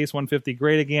Space 150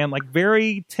 Great Again." Like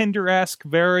very Tinder-esque,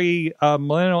 very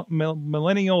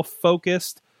millennial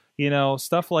focused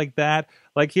stuff like that.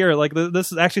 Like here, like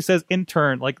this actually says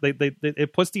intern. Like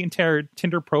it puts the entire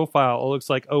Tinder profile, it looks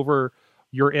like, over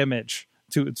your image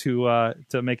to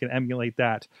make it emulate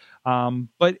that.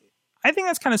 But I think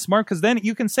that's kind of smart, because then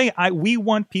you can say, we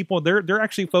want people. They're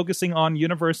actually focusing on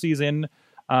universities in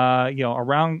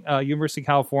around University of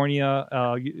California,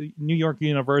 New York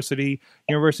University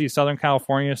of Southern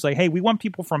California. It's like, hey, we want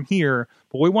people from here,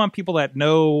 but we want people that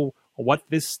know what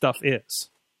this stuff is.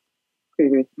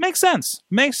 Mm-hmm. Makes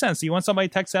sense. You want somebody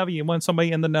tech savvy. You want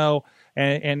somebody in the know,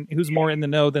 and who's more in the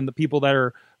know than the people that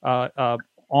are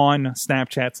on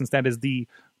Snapchat, since that is the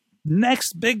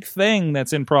next big thing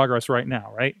that's in progress right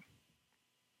now, right?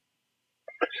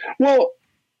 Well,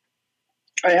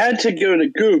 I had to go to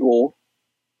Google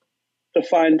to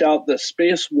find out that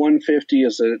Space 150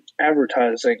 is an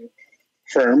advertising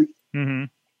firm. Mm-hmm.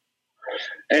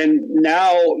 And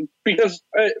now, because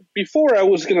before I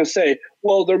was going to say,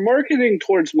 well, they're marketing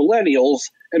towards millennials,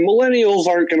 and millennials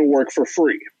aren't going to work for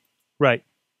free. Right.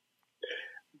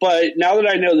 But now that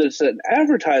I know that it's an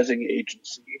advertising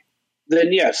agency,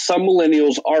 then yes, some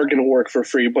millennials are going to work for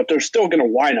free, but they're still going to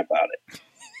whine about it.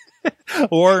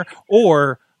 or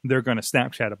they're going to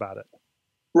Snapchat about it.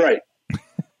 Right.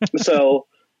 So,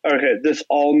 okay, this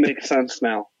all makes sense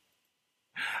now.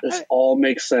 This all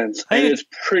makes sense. And it's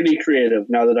pretty creative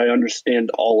now that I understand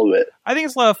all of it. I think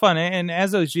it's a lot of fun. And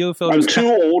as those geofilters... I'm too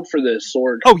old for this,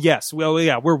 Sword. Oh, yes. Well,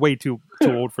 yeah, we're way too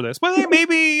old for this. But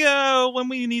maybe when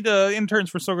we need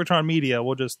interns for Sorgatron Media,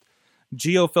 we'll just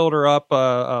geofilter up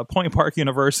Point Park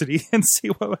University and see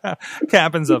what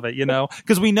happens of it,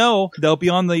 Because we know they'll be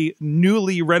on the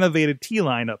newly renovated T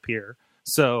line up here.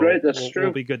 So right, that's true.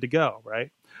 We'll be good to go,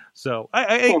 right? So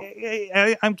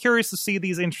I'm curious to see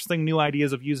these interesting new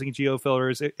ideas of using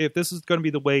geofilters. If this is going to be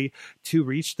the way to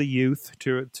reach the youth,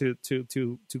 to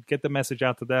get the message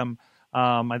out to them.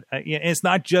 It's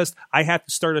not just I have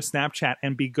to start a Snapchat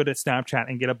and be good at Snapchat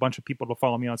and get a bunch of people to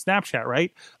follow me on Snapchat,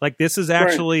 right? Like this is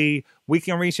actually we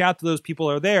can reach out to those people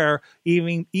who are there,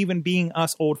 even being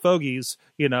us old fogies.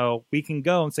 We can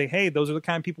go and say, hey, those are the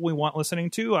kind of people we want listening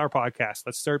to our podcast.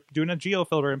 Let's start doing a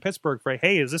geofilter in Pittsburgh for,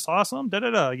 hey, is this awesome?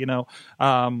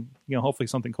 Hopefully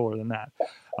something cooler than that.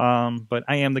 But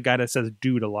I am the guy that says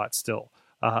dude a lot still.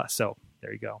 So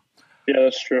there you go. Yeah,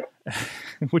 that's true.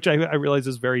 Which I realize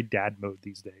is very dad mode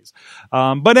these days.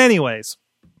 But anyways,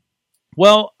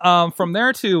 well, from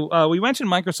there to we mentioned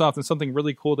Microsoft and something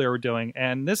really cool they were doing,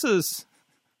 and this was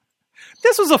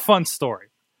a fun story.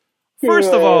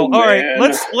 First of all right,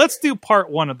 let's do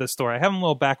part one of this story. I have them a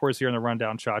little backwards here in the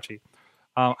rundown, Chachi.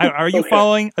 Are you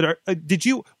following? Did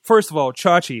you, first of all,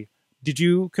 Chachi, did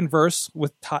you converse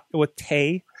with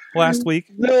Tay last week?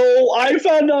 No, I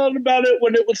found out about it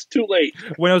when it was too late.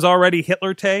 When it was already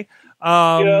Hitler Tay?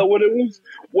 Yeah,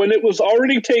 when it was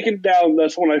already taken down,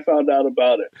 that's when I found out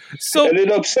about it. And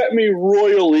it upset me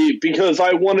royally because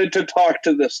I wanted to talk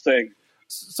to this thing.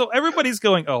 So everybody's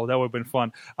going, oh, that would have been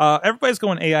fun. Everybody's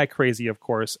going AI crazy, of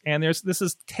course. And this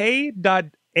is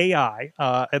Tay.ai,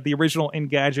 the original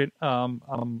Engadget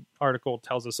article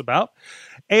tells us about.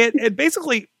 And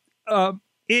basically,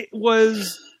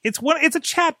 it's a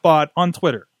chat bot on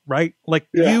Twitter, right? Like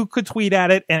you could tweet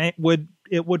at it and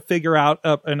it would figure out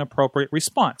an appropriate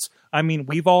response. I mean,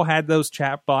 we've all had those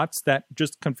chat bots that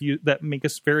just that make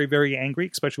us very, very angry,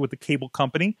 especially with the cable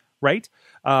company, right?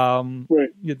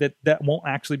 That won't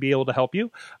actually be able to help you.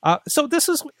 So this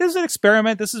is an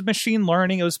experiment. This is machine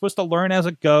learning. It was supposed to learn as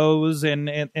it goes and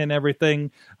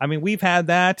everything. I mean, we've had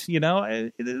that.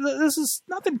 This is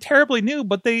nothing terribly new,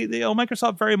 but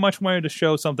Microsoft very much wanted to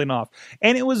show something off,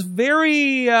 and it was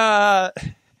very.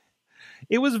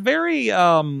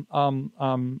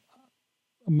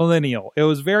 Millennial. It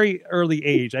was very early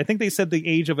age. I think they said the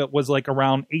age of it was like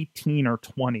around 18 or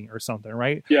 20 or something,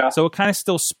 right? Yeah. So it kind of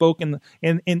still spoke in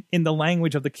the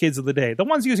language of the kids of the day, the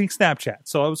ones using Snapchat.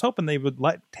 So I was hoping they would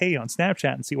let Tay on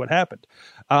Snapchat and see what happened.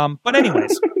 But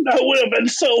anyways, that would have been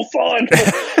so fun.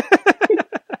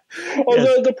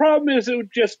 Although the problem is, it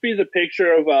would just be the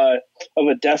picture of a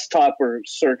desktop or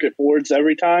circuit boards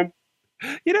every time.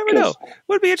 You never know. It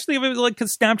would be interesting if it was like,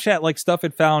 because Snapchat, like stuff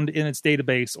it found in its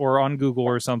database or on Google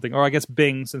or something, or I guess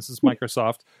Bing, since it's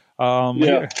Microsoft.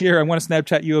 Here, I want to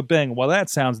Snapchat you a Bing. Well, that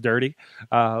sounds dirty.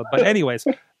 But anyways,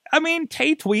 I mean,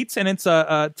 Tay tweets, and it's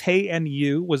Tay and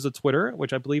You was the Twitter,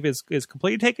 which I believe is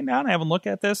completely taken down. I haven't looked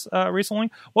at this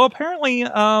recently. Well, apparently,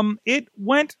 it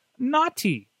went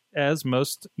naughty, as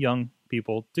most young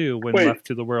people do when left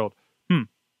to the world.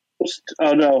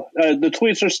 Oh no, the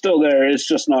tweets are still there. It's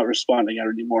just not responding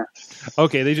anymore.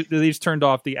 Okay, they just turned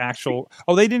off the actual.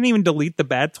 Oh, they didn't even delete the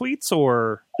bad tweets,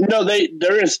 or no?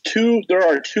 There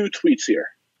are two tweets here.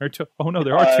 Oh no,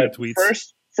 there are two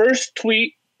tweets. First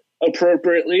tweet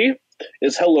appropriately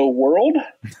is "Hello World,"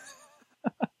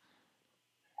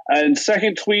 and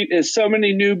second tweet is "So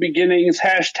many new beginnings."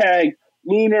 Hashtag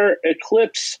lunar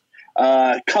eclipse.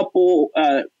 Couple,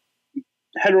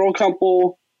 hetero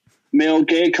couple, male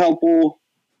gay couple,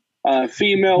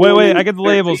 female. Wait, woman, I get the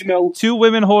labels. Female. 2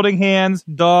 women holding hands.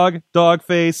 Dog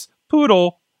face.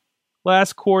 Poodle.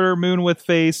 Last quarter moon with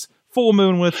face. Full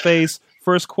moon with face.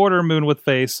 First quarter moon with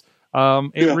face.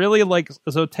 Really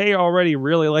so Tay already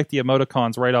really liked the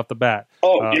emoticons right off the bat.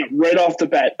 Right off the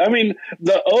bat. I mean,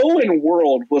 the O in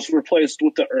world was replaced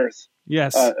with the Earth.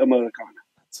 Yes. Emoticon.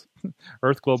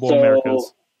 Earth Global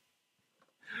Americas.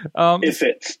 It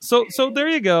fits. So there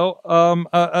you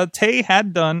go. Tay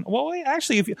had done well. Wait,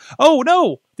 actually,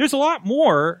 there's a lot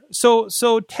more.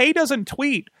 So Tay doesn't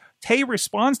tweet. Tay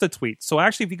responds to tweets. So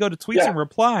actually, if you go to tweets and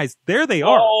replies, there they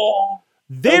are.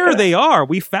 They are.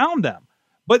 We found them.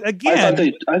 But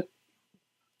again,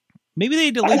 maybe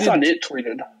they deleted. I thought it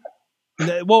tweeted.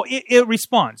 Well, it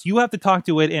responds. You have to talk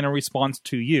to it in a response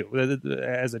to you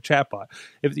as a chatbot.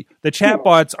 If the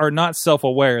chatbots are not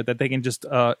self-aware that they can just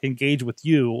engage with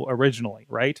you originally,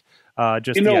 right?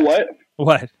 What?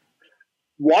 What?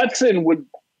 Watson would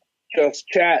just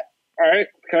chat. All right,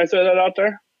 can I throw that out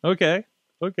there? Okay.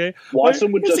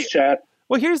 Watson would just chat.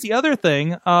 Well, here's the other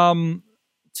thing.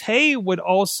 Tay would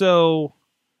also.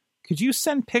 Could you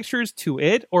send pictures to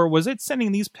it, or was it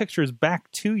sending these pictures back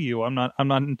to you? I'm not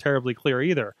terribly clear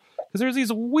either. Because there's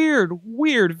these weird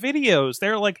videos.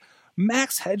 They're like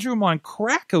Max Headroom on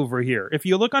crack over here. If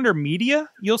you look under media,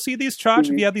 you'll see these shots.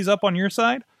 If you have these up on your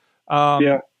side,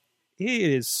 it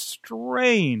is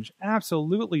strange,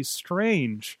 absolutely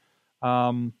strange.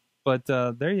 But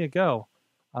there you go.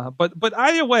 But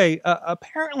either way,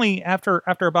 apparently after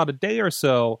about a day or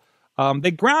so,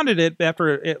 they grounded it after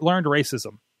it learned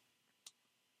racism.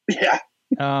 Yeah.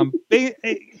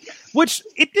 Which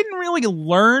it didn't really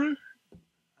learn.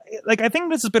 Like, I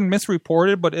think this has been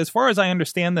misreported, but as far as I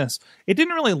understand this, it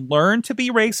didn't really learn to be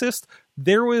racist.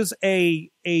 There was a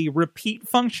repeat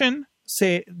function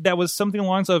that was something along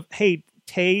the lines of, hey,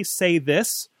 Tay, say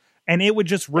this, and it would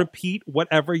just repeat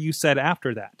whatever you said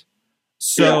after that.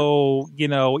 So,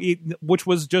 which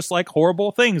was just like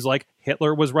horrible things like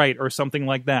Hitler was right or something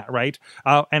like that, right?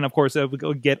 And of course, it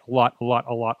would get a lot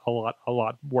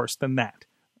worse than that.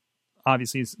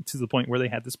 Obviously, to the point where they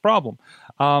had this problem.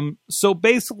 So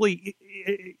basically,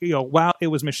 while it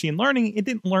was machine learning, it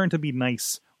didn't learn to be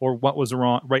nice or what was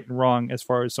right and wrong as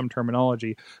far as some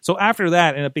terminology. So after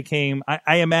that, and it became,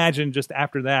 I imagine just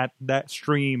after that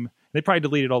stream, they probably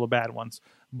deleted all the bad ones.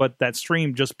 But that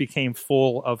stream just became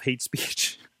full of hate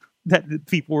speech that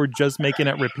people were just making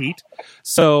it repeat.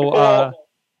 So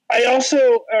I also,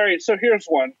 all right, so here's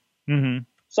one. Mm-hmm.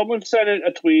 Someone sent in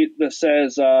a tweet that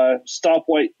says, stop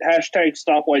white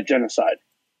genocide.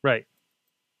 Right.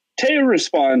 Tay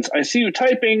responds, I see you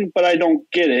typing, but I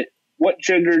don't get it. What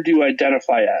gender do you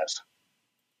identify as?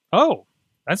 Oh,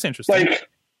 that's interesting. Like,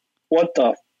 what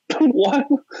the what?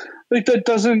 Like, that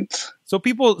doesn't.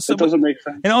 It doesn't make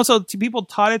sense. And also, people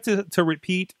taught it to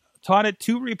repeat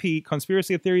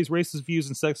conspiracy theories, racist views,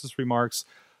 and sexist remarks.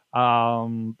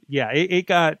 It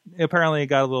got a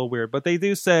little weird, but they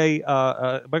do say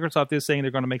Microsoft is saying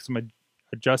they're going to make some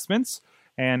adjustments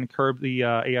and curb the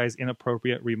AI's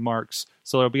inappropriate remarks.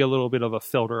 So there'll be a little bit of a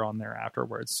filter on there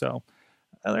afterwards. So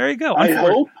there you go. I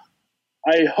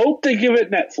hope they give it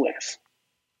Netflix.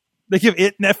 They give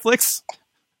it Netflix?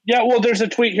 Yeah, well, there's a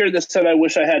tweet here that said, "I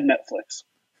wish I had Netflix."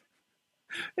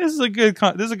 This is a good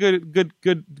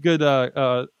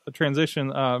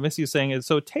transition. Missy is saying it.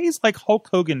 So Tay's like Hulk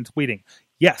Hogan tweeting.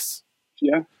 Yes.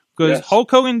 Yeah. Because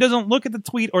Hulk Hogan doesn't look at the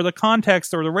tweet or the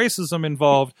context or the racism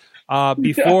involved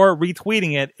before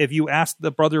retweeting it. If you ask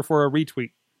the brother for a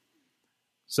retweet.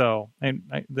 So, and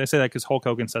they say that because Hulk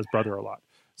Hogan says brother a lot.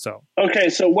 So. Okay,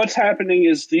 so what's happening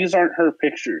is these aren't her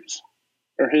pictures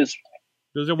or his.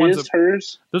 Those are ones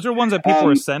hers. Those are ones that people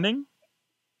are sending.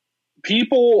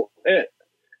 People,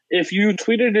 if you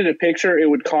tweeted in a picture, it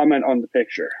would comment on the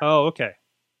picture. Oh, okay.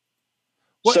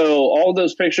 So all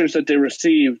those pictures that they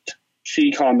received,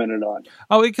 she commented on.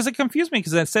 Oh, because it confused me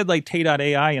because it said like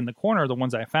Tay.ai in the corner, the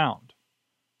ones I found.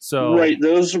 So right,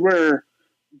 those were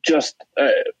just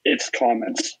its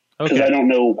comments. Because I don't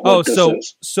know what this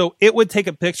is. So it would take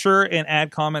a picture and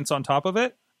add comments on top of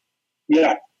it?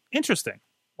 Yeah. Interesting.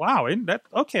 Wow,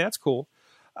 that's cool.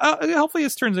 Hopefully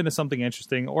this turns into something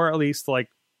interesting, or at least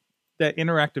like that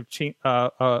interactive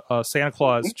Santa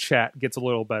Claus chat gets a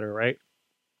little better, right?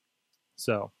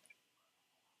 So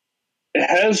it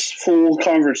has full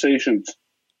conversations.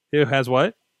 It has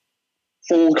what?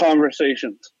 Full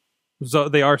conversations. So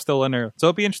they are still in there. So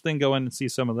it'd be interesting to go in and see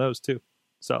some of those too.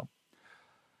 So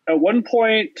At one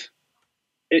point,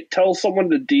 it tells someone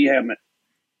to DM it.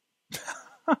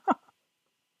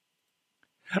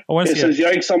 I want to It see says,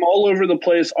 "Yikes! I'm all over the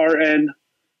place. RN,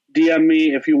 DM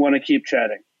me if you want to keep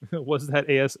chatting." was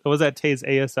that Tay's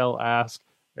ASL ask?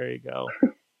 There you go.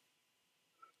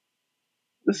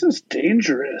 This is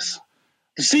dangerous.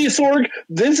 See, Sorg,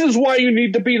 this is why you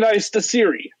need to be nice to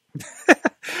Siri.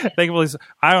 Thankfully,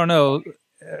 I don't know.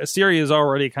 Siri is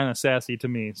already kind of sassy to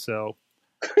me, so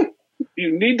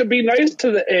You need to be nice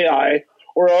to the AI,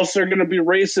 or else they're going to be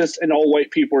racist and all white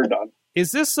people are done.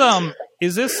 is this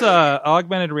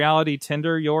augmented reality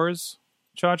Tinder yours,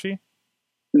 Chachi?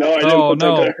 No, I didn't Oh put that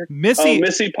no, there.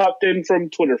 Missy popped in from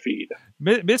Twitter feed.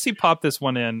 Missy popped this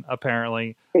one in,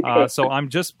 apparently. So I'm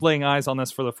just laying eyes on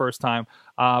this for the first time.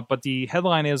 But the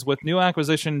headline is, with new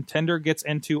acquisition, Tinder gets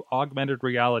into augmented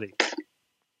reality.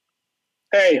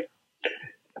 Hey,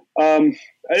 I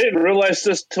didn't realize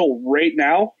this till right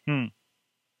now.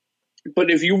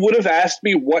 But if you would have asked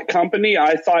me what company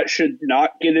I thought should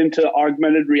not get into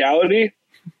augmented reality,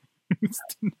 it'd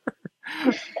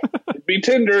be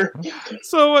Tinder.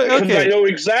 So, Because I okay. know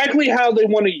exactly how they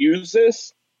want to use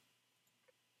this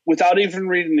without even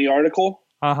reading the article.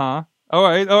 Uh-huh. All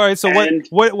right. So And-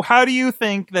 how do you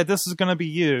think that this is going to be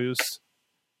used?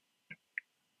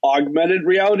 Augmented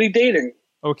reality dating.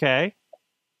 Okay.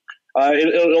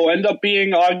 It'll end up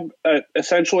being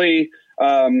essentially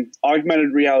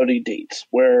augmented reality dates,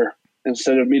 where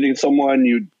instead of meeting someone,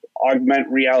 you augment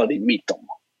reality meet them.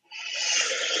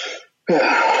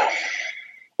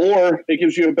 Or it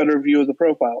gives you a better view of the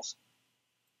profiles.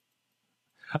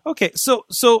 Okay. So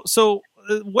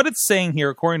what it's saying here,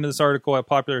 according to this article at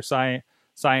Popular Science,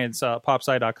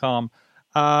 popsci.com,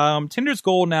 Tinder's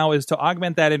goal now is to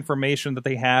augment that information that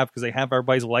they have, because they have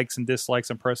everybody's likes and dislikes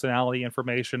and personality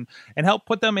information, and help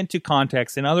put them into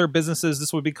context. In other businesses,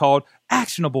 this would be called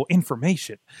actionable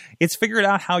information. It's figured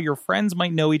out how your friends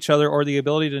might know each other, or the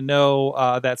ability to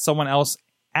know that someone else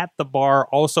at the bar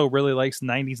also really likes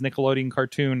 90s Nickelodeon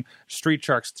cartoon Street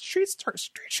Sharks. Street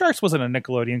Sharks wasn't a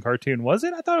Nickelodeon cartoon, was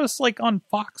it? I thought it was like on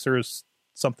Fox or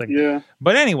something. Yeah.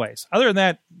 But anyways, other than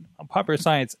that, Popular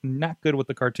Science, not good with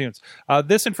the cartoons.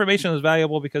 This information is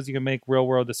valuable because you can make real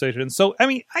world decisions. So, I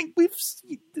mean,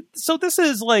 so this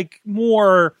is like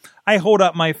more, I hold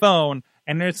up my phone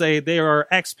and there are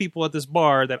X people at this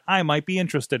bar that I might be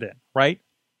interested in, right?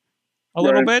 A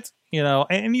little bit,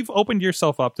 and you've opened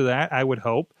yourself up to that, I would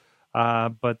hope. Hey,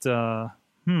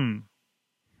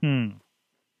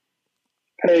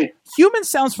 human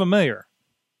sounds familiar.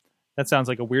 That sounds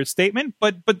like a weird statement,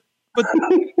 but the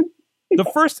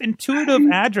first intuitive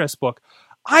address book,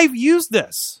 I've used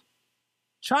this.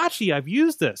 Chachi, I've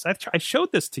used this. I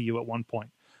showed this to you at one point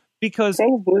because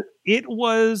Probably. it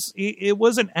was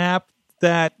an app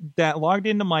that logged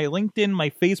into my LinkedIn, my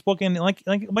Facebook, and like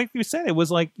you said, it was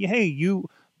like, hey,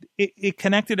 it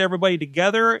connected everybody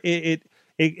together. It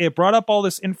brought up all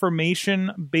this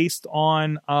information based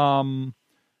on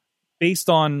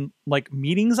like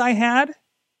meetings I had,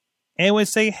 and it would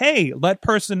say, hey, that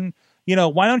person,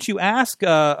 why don't you ask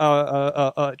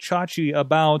Chachi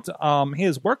about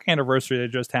his work anniversary that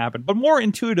just happened? But more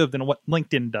intuitive than what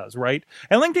LinkedIn does, right?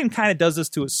 And LinkedIn kind of does this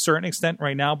to a certain extent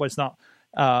right now, but it's not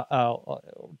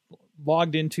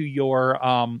logged into your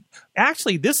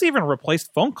actually, this even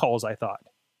replaced phone calls, I thought,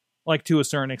 like to a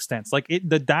certain extent. Like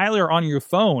the dialer on your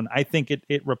phone, I think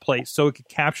it replaced, so it could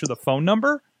capture the phone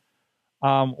number,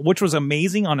 which was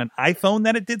amazing on an iPhone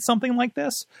that it did something like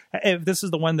this, if this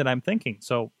is the one that I'm thinking.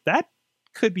 So that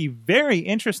could be very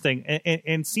interesting,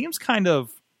 and seems kind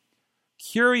of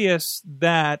curious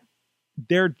that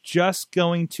they're just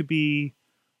going to be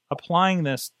applying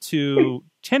this to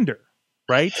Tinder,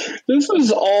 right? This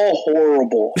is all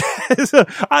horrible. So,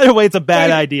 either way, it's a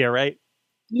bad idea, right?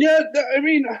 Yeah, I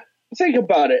mean, think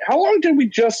about it. How long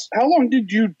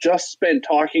did you just spend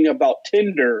talking about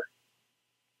Tinder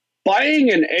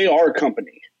buying an AR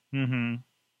company? Mm-hmm.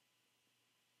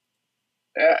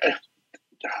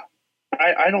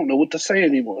 I don't know what to say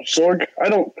anymore, Sorg.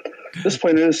 This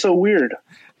planet is so weird.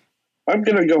 I'm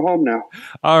going to go home now.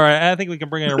 All right, I think we can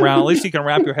bring it around. At least you can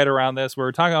wrap your head around this.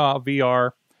 We're talking about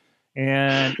VR.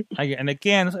 And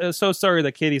again, so sorry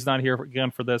that Katie's not here again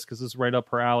for this, because this is right up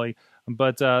her alley.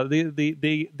 But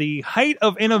the height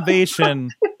of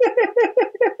innovation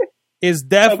is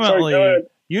definitely,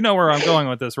 you know where I'm going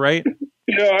with this, right?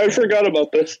 Yeah, I forgot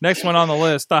about this. Next one on the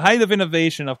list. The height of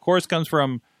innovation, of course, comes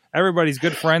from everybody's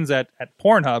good friends at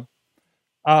Pornhub.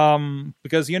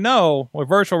 Because with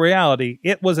virtual reality,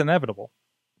 it was inevitable.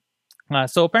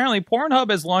 So apparently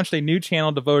Pornhub has launched a new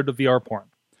channel devoted to VR porn.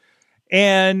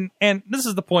 And this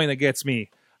is the point that gets me.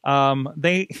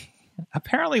 They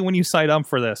apparently, when you sign up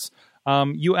for this,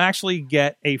 you actually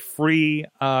get a free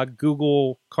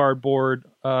Google Cardboard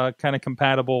kind of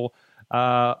compatible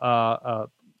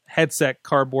headset,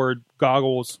 cardboard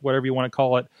goggles, whatever you want to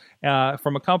call it,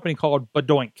 from a company called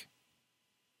Badoink.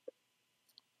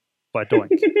 Badoink.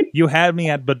 You had me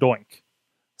at Badoink.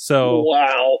 So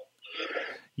Wow.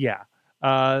 yeah.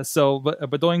 So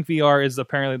Badoink VR is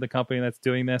apparently the company that's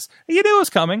doing this. You knew it was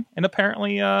coming, and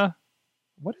apparently,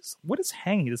 what is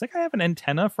hanging? Does that guy have an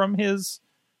antenna from his?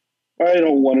 I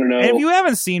don't want to know. And if you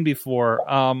haven't seen before,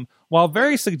 while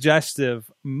very suggestive,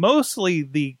 mostly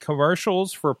the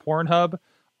commercials for Pornhub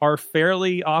are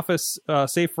fairly office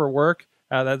safe for work.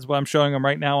 That's what I'm showing them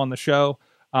right now on the show.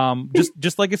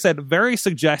 Just like I said, very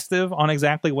suggestive on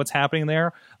exactly what's happening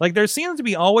there. Like there seems to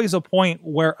be always a point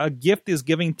where a gift is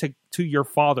given to your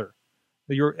father,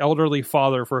 your elderly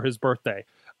father, for his birthday.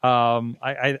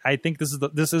 I think this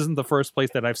isn't the first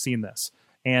place that I've seen this,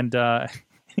 and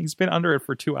he's been under it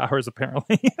for 2 hours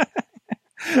apparently.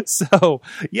 So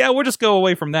yeah, we'll just go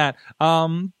away from that.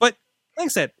 But like I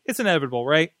said, it's inevitable,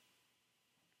 right?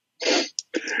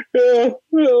 Yeah,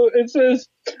 well, it says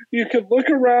you can look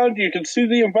around, you can see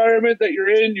the environment that you're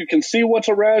in, you can see what's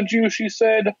around you, she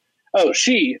said. Oh,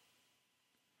 she.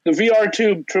 The VR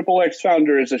Tube XXX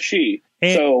founder is a she.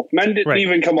 And, so men didn't right.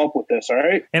 even come up with this, all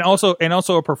right? And also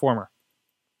a performer.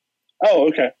 Oh,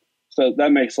 okay. So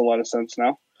that makes a lot of sense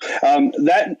now.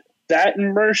 That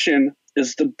immersion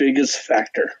is the biggest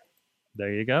factor.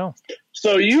 There you go.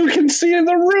 So you can see in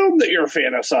the room that you're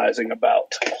fantasizing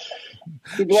about.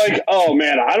 Like, oh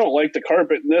man, I don't like the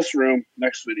carpet in this room.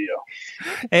 Next video.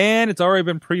 And it's already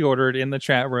been pre-ordered in the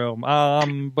chat room.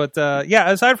 But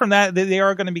yeah, aside from that, they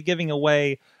are going to be giving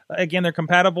away, again, they're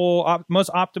compatible, most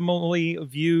optimally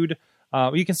viewed.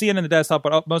 You can see it in the desktop,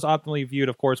 but most optimally viewed,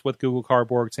 of course, with Google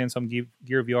Cardboard, Samsung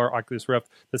Gear VR, Oculus Rift.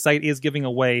 The site is giving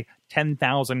away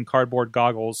 10,000 cardboard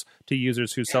goggles to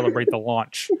users who celebrate the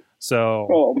launch. So,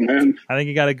 oh man, I think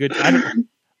you got a good.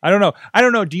 I don't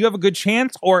know. Do you have a good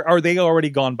chance, or are they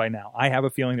already gone by now? I have a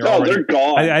feeling they're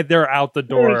gone. They're out the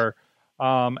door.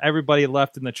 Everybody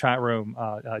left in the chat room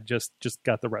just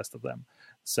got the rest of them.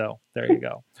 So there you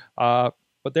go.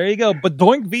 But there you go.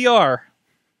 Badoink VR.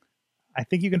 I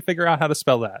think you can figure out how to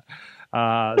spell that.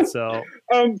 The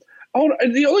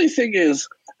only thing is,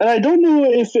 and I don't know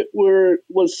if it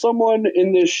was someone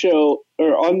in this show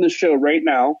or on the show right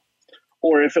now,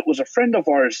 or if it was a friend of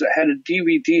ours that had a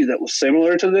DVD that was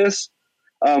similar to this,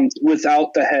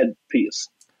 without the headpiece.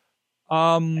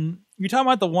 You're talking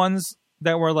about the ones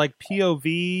that were like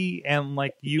POV and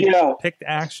like you picked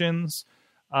actions.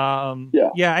 I've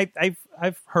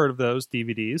heard of those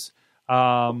DVDs.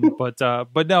 But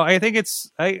no, I think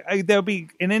there'll be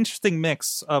an interesting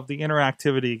mix of the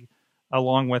interactivity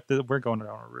along with we're going down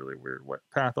a really weird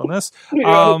path on this.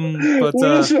 But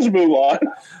let's just move on.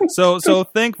 so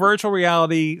think virtual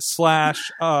reality /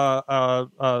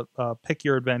 pick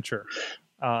your adventure,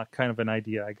 kind of an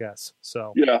idea, I guess.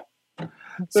 So yeah,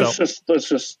 let's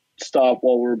just stop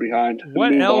while we're behind.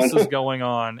 What else is going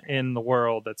on in the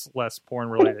world that's less porn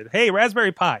related? Hey,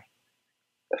 Raspberry Pi.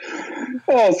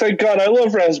 Oh, thank God! I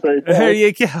love Raspberry Pi. There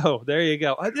you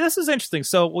go. This is interesting.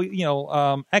 So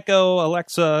Echo,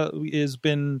 Alexa has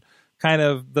been kind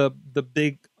of the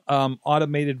big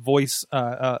automated voice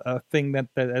thing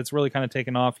that's really kind of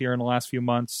taken off here in the last few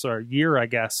months or year, I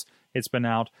guess it's been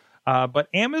out. But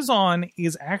Amazon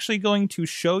is actually going to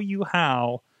show you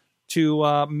how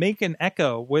to make an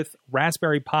Echo with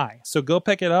Raspberry Pi. So go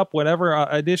pick it up. Whatever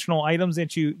additional items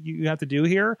that you have to do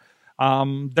here,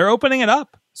 they're opening it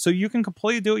up. So you can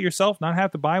completely do it yourself, not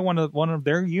have to buy one of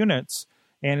their units.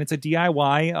 And it's a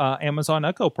DIY Amazon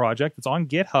Echo project. It's on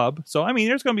GitHub. So, I mean,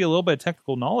 there's going to be a little bit of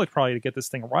technical knowledge probably to get this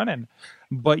thing running.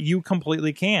 But you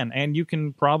completely can. And you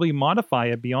can probably modify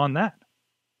it beyond that.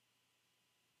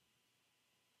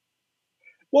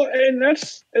 Well, and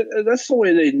that's the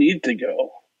way they need to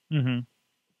go. Mm-hmm.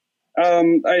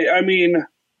 I mean,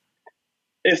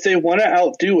 if they want to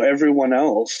outdo everyone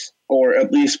else, or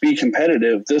at least be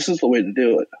competitive, this is the way to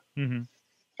do it. Mm-hmm.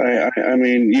 I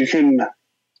mean, you can.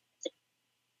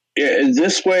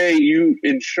 This way, you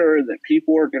ensure that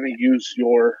people are going to use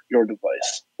your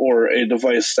device or a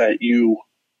device that you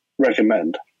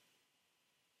recommend.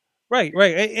 Right,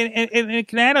 and it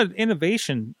can add an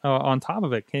innovation on top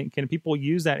of it. Can people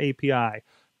use that API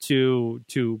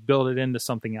to build it into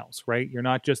something else? Right, you're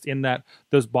not just in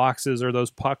those boxes or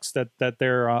those pucks that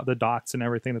they're the dots and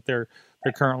everything that they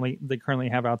currently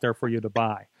have out there for you to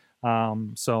buy.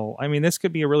 So I mean, this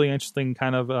could be a really interesting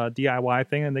kind of DIY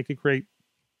thing, and they could create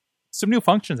some new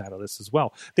functions out of this as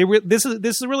well. This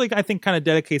is really, I think, kind of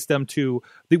dedicates them to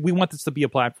we want this to be a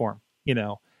platform, you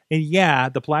know. And yeah,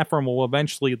 the platform will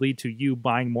eventually lead to you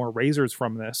buying more razors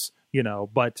from this, you know.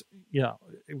 But you know,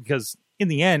 because in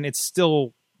the end, it's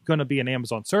still going to be an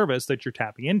Amazon service that you're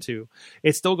tapping into.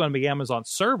 It's still going to be Amazon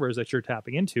servers that you're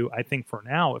tapping into. I think for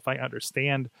now, if I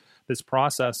understand this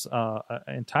process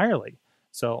entirely.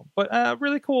 So, but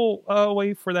really cool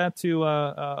way for that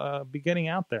to be getting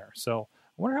out there. So,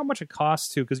 I wonder how much it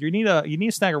costs too, because you need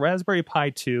to snag a Raspberry Pi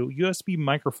 2, USB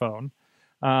microphone,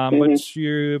 but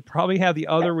you probably have the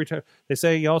other. They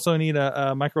say you also need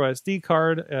a micro SD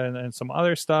card and some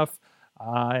other stuff.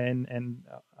 And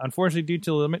unfortunately, due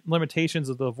to limitations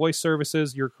of the voice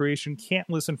services, your creation can't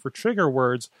listen for trigger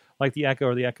words like the Echo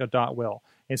or the Echo Dot will.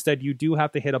 Instead, you do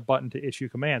have to hit a button to issue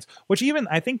commands, which even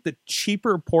I think the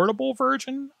cheaper portable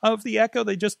version of the Echo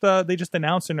they just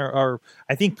announced and are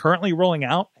I think currently rolling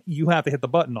out, you have to hit the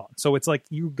button on. So it's like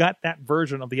you got that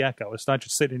version of the Echo. It's not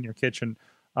just sitting in your kitchen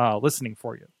listening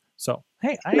for you. So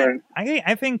hey,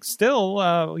 I think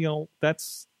still you know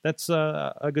that's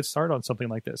a good start on something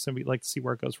like this, and we'd like to see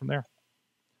where it goes from there.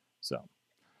 So,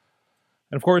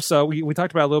 and of course, we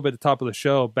talked about a little bit at the top of the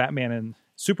show, Batman and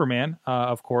Superman.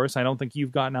 Of course, I don't think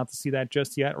you've gotten out to see that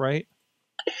just yet, right?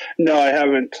 No, I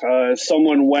haven't.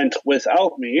 Someone went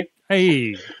without me.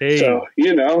 Hey. So,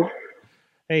 you know.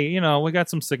 Hey, you know, we got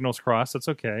some signals crossed. That's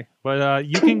okay. But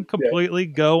you can completely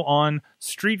go on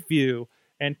Street View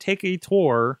and take a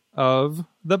tour of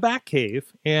the Batcave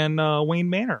and Wayne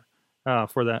Manor.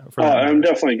 For that. I'm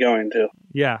definitely going to.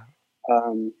 Yeah.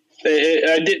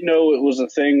 I didn't know it was a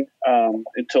thing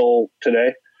until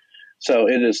today, so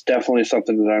it is definitely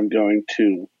something that I'm going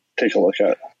to take a look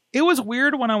at. It was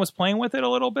weird when I was playing with it a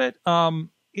little bit.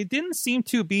 It didn't seem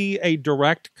to be a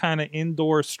direct kind of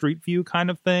indoor Street View kind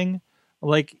of thing.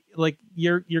 Like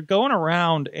you're going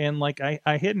around and like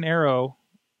I hit an arrow.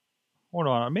 Hold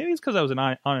on, maybe it's because I was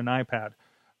on an iPad,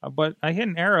 but I hit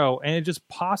an arrow and it just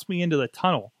pops me into the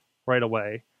tunnel right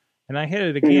away, and I hit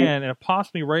it again, and it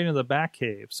pops me right into the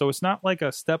Batcave. So it's not like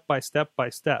a step by step.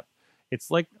 It's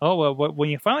like, when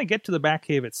you finally get to the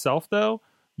Batcave itself, though,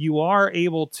 you are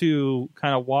able to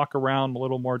kind of walk around a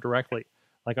little more directly.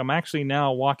 Like I'm actually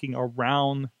now walking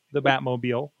around the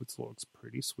Batmobile, which looks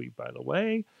pretty sweet, by the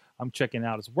way. I'm checking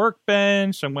out his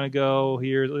workbench. I'm going to go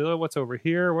here. What's over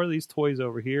here? What are these toys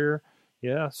over here?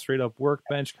 Yeah, straight up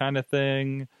workbench kind of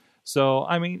thing. So,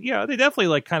 I mean, yeah, they definitely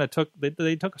like kind of took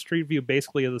a Street View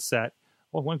basically of the set.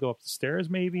 Oh, I want to go up the stairs,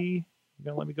 maybe. You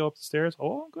gonna let me go up the stairs?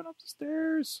 Oh, I'm going up the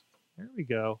stairs. There we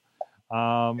go.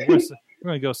 We're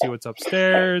going to go see what's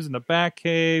upstairs in the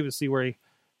Batcave to see where he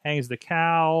hangs the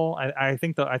cowl. I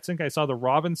think I saw the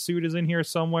Robin suit is in here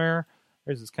somewhere.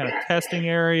 There's this kind of testing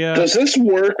area. Does this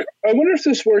work? I wonder if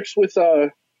this works with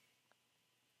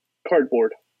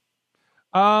cardboard.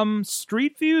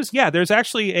 Street Views, yeah. There's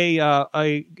actually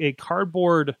a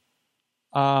cardboard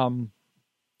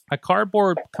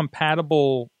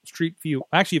compatible Street View.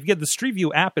 Actually, if you get the Street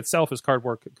View app itself is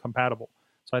cardboard compatible.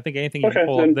 So I think anything you can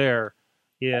pull up there,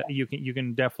 yeah, you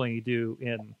can definitely do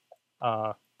in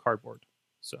cardboard.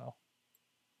 So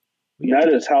that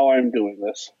is how I'm doing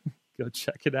this. Go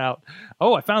check it out.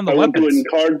 Oh, I found the weapons. I would do it in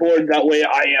cardboard. That way,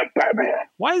 I am Batman.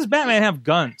 Why does Batman have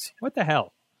guns? What the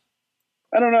hell?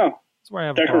 I don't know. That's where I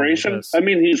have decoration. I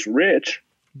mean, he's rich.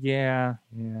 Yeah.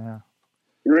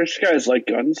 Rich guys like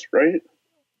guns, right?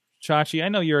 Chachi, I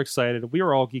know you're excited. We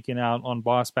were all geeking out on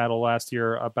Boss Battle last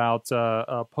year about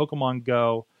Pokemon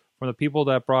Go from the people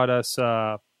that brought us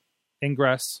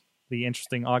Ingress, the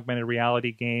interesting augmented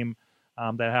reality game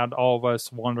that had all of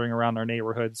us wandering around our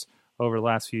neighborhoods over the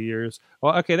last few years.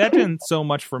 Well, okay, that didn't so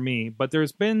much for me, but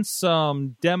there's been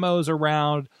some demos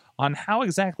around on how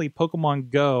exactly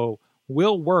Pokemon Go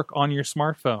will work on your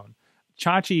smartphone.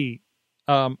 Chachi,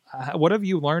 what have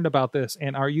you learned about this,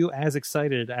 and are you as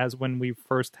excited as when we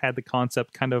first had the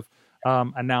concept kind of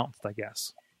announced, I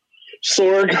guess?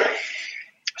 Sorg.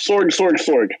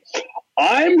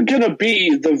 I'm going to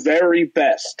be the very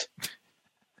best.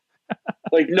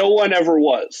 Like no one ever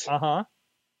was. Uh-huh.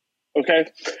 Okay?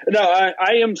 No,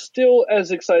 I am still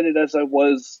as excited as I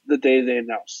was the day they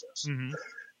announced this.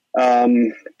 Mm-hmm.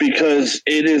 Because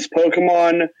it is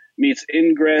Pokemon meets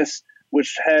Ingress,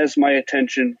 which has my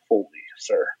attention fully,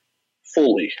 sir.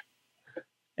 Fully.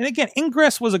 And again,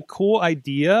 Ingress was a cool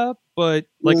idea, but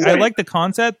I like the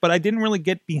concept, but I didn't really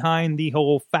get behind the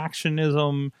whole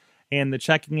factionism and the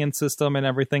checking in system and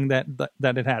everything that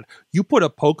it had. You put a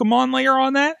Pokemon layer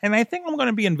on that, and I think I'm going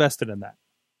to be invested in that.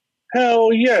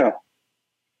 Hell yeah.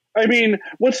 I mean,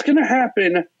 what's going to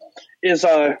happen is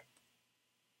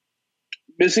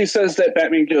Missy says that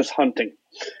Batman goes hunting.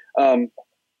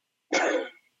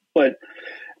 But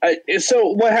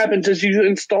so what happens is you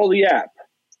install the app,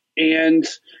 and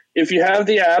if you have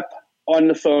the app on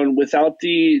the phone without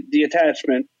the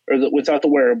attachment or without the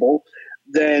wearable,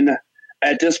 then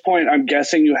at this point, I'm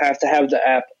guessing you have to have the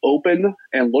app open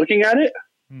and looking at it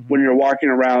when you're walking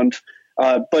around.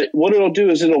 But what it'll do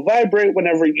is it'll vibrate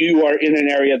whenever you are in an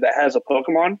area that has a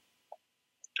Pokemon.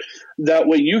 That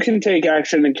way you can take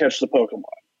action and catch the Pokemon.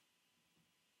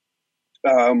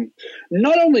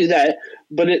 Not only that,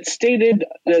 but it stated,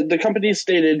 the company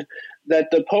stated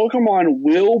that the Pokemon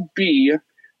will be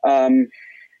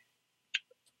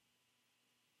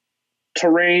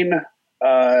terrain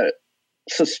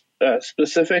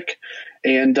specific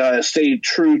and stay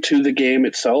true to the game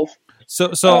itself.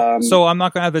 So I'm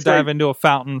not going to have to dive into a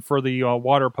fountain for the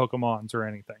water Pokemons or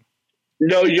anything.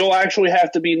 No, you'll actually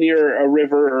have to be near a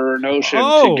river or an ocean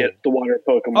to get the water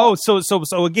Pokemon. Oh,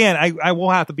 so again, I will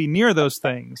have to be near those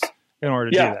things in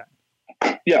order to do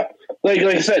that. Yeah, like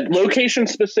I said, location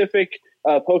specific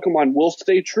Pokemon will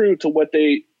stay true to what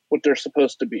they're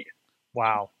supposed to be.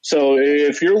 Wow. So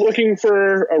if you're looking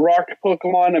for a rock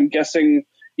Pokemon, I'm guessing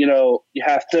you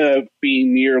have to be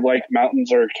near like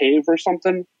mountains or a cave or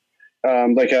something.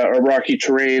 Like a rocky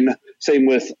terrain. Same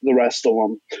with the rest of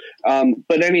them.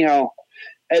 But anyhow,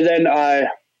 and then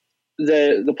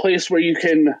the place where you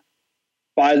can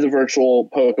buy the virtual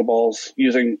Pokeballs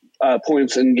using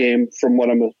points in game, from what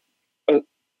I'm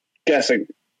guessing,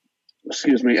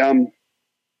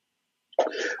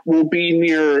 will be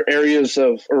near areas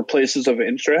or places of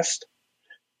interest.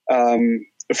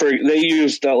 They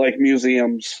used like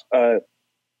museums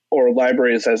or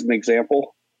libraries as an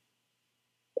example.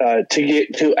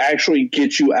 To actually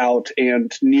get you out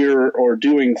and near or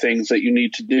doing things that you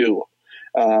need to do,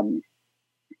 and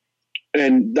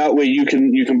that way you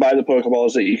can buy the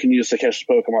Pokeballs that you can use to catch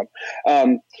the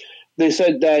Pokemon. They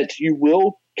said that you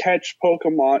will catch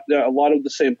Pokemon, a lot of the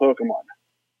same Pokemon,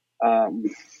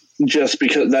 just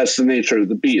because that's the nature of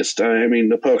the beast. I mean,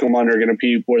 the Pokemon are going to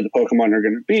be where the Pokemon are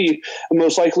going to be, and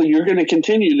most likely you're going to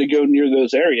continue to go near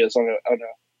those areas on a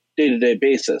day-to-day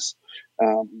basis.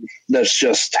 That's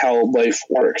just how life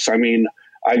works. I mean,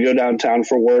 I go downtown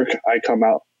for work. I come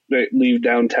out, leave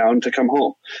downtown to come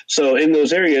home. So in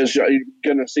those areas, you're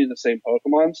going to see the same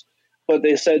Pokemons. But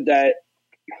they said that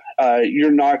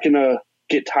you're not going to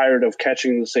get tired of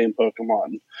catching the same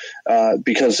Pokemon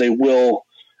because they will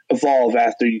evolve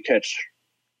after you catch.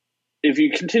 If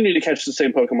you continue to catch the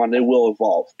same Pokemon, they will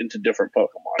evolve into different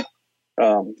Pokemon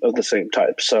of the same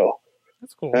type. So.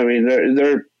 That's cool. I mean,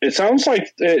 it sounds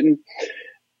like, and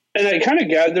I kind of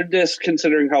gathered this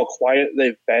considering how quiet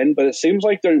they've been, but it seems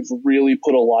like they've really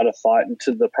put a lot of thought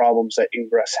into the problems that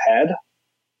Ingress had.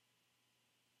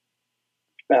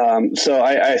 So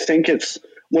I think it's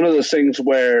one of those things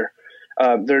where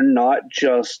they're not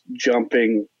just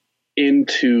jumping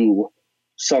into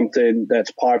something that's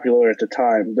popular at the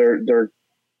time. They're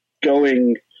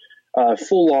going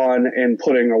full on and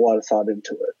putting a lot of thought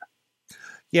into it.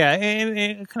 Yeah, and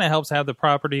it kind of helps have the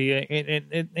property,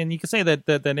 and you can say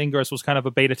that Ingress was kind of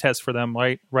a beta test for them,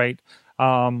 right?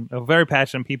 Very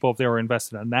passionate people, if they were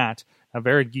invested in that, a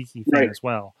very geeky thing as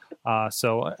well.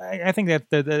 So I think that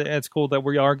it's cool that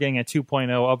we are getting a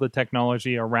 2.0 of the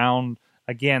technology around,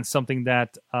 again, something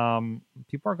that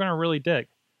people are going to really dig.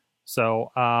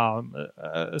 So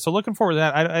looking forward to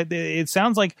that. It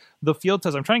sounds like the field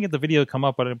test, I'm trying to get the video to come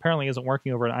up, but it apparently isn't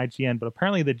working over at IGN, but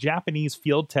apparently the Japanese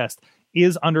field test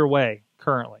is underway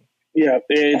currently. Yeah,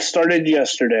 it started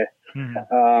yesterday.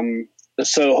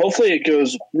 So hopefully it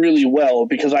goes really well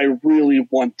because I really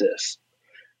want this.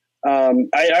 I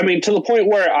mean, to the point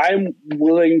where I'm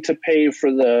willing to pay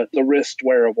for the wrist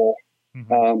wearable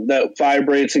that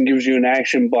vibrates and gives you an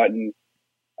action button.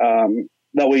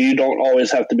 That way you don't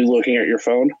always have to be looking at your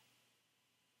phone.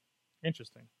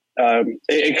 Interesting.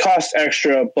 It costs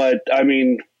extra, but I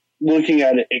mean, looking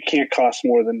at it, it can't cost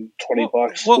more than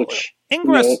 $20, which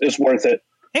Ingress, is worth it.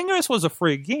 Ingress was a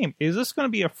free game. Is this going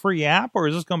to be a free app, or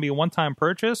is this going to be a one-time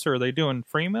purchase, or are they doing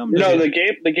freemium? No, the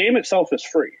game itself is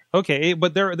free. Okay,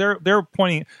 but they're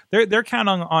pointing, they're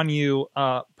counting on you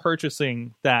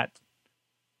purchasing the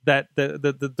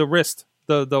wrist,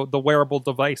 the wearable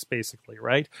device, basically,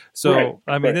 right? So right,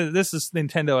 I mean, this is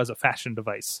Nintendo as a fashion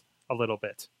device a little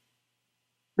bit,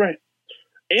 right?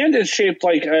 And it's shaped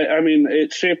like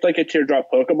it's shaped like a teardrop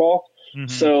Pokeball.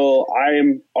 So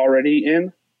I'm already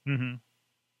in.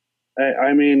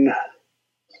 I mean,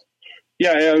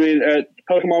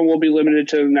 Pokemon will be limited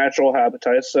to natural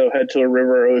habitats, so head to a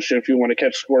river or ocean if you want to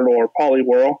catch Squirtle or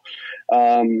Poliwhirl.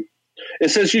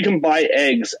 It says you can buy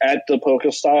eggs at the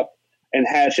Pokestop and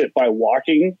hatch it by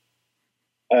walking.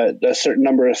 a certain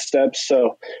number of steps.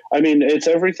 So, I mean, it's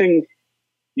everything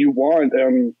you want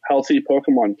healthy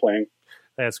Pokemon playing.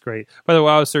 That's great. By the way,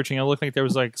 while I was searching, it looked like there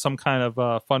was like some kind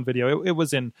of fun video. It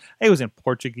was in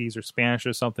Portuguese or Spanish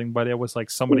or something, but it was like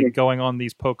somebody going on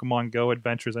these Pokemon Go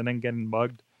adventures and then getting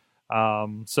mugged.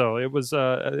 So it was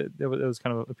kind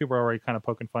of, people are already kind of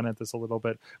poking fun at this a little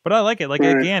bit, but I like it. Like,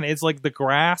 again, it's like the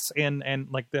grass and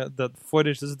like the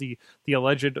footage. This is the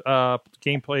alleged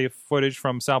gameplay footage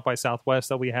from South by Southwest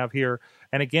that we have here.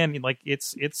 And again, like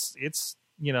it's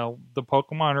you know, the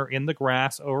Pokemon are in the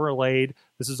grass, overlaid.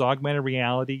 This is augmented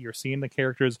reality. You're seeing the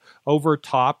characters over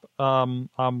top,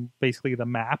 basically the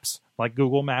maps, like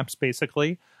Google Maps,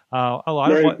 basically. A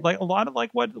lot of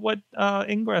what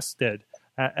Ingress did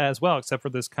as well, except for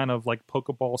this kind of like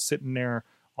Pokeball sitting there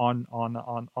on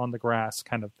the grass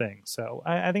kind of thing. So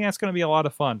I think that's going to be a lot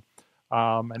of fun.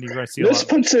 And you're going to see this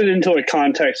puts it into a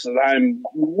context that I'm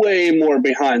way more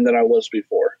behind than I was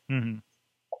before. Mm-hmm.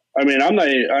 I mean, I'm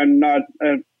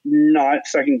not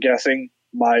second guessing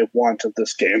my want of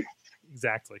this game.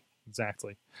 Exactly.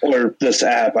 Or this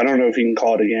app. I don't know if you can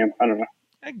call it a game. I don't know.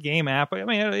 A game app. I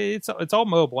mean, it's all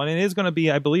mobile, and it is going to be,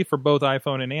 I believe, for both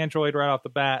iPhone and Android right off the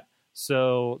bat.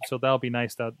 So that'll be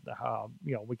nice that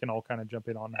you know, we can all kind of jump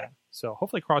in on that. So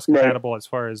hopefully cross compatible as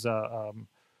far as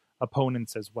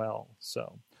opponents as well.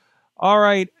 So, all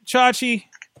right, Chachi,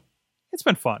 it's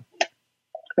been fun.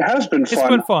 It has been fun. It's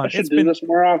been fun. I should do this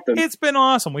more often. It's been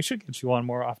awesome. We should get you on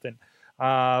more often.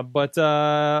 But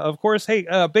of course, hey,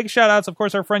 big shout outs. Of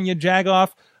course, our friend Yajagoff.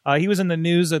 He was in the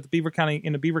news at the Beaver County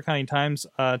Times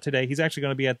today. He's actually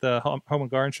going to be at the Home and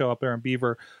Garden Show up there in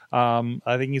Beaver.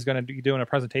 I think he's going to be doing a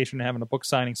presentation and having a book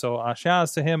signing. So shout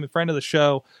outs to him, a friend of the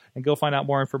show, and go find out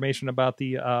more information about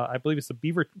the I believe it's the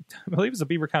Beaver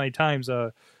County Times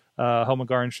Home and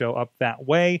Garden Show up that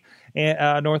way,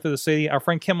 and north of the city. Our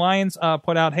friend Kim Lyons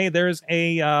put out, hey, there's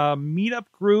a meetup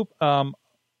group,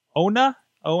 ONA.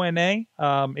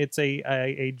 It's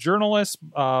a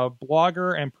journalist,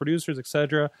 blogger, and producers,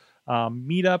 etc.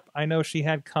 Meetup. I know she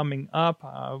had coming up.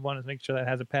 I want to make sure that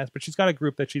hasn't passed, but she's got a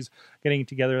group that she's getting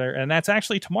together there, and that's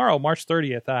actually tomorrow, March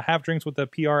 30th. Have drinks with the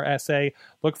PRSA.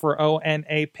 Look for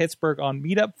ONA Pittsburgh on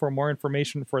Meetup for more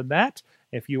information for that,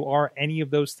 if you are any of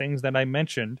those things that I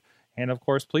mentioned. And of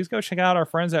course, please go check out our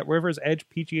friends at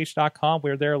riversedgepgh.com.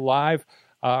 We're there live.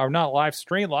 Live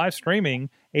streaming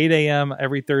 8 a.m.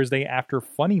 every Thursday after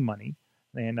Funny Money.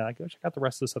 And go check out the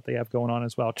rest of the stuff they have going on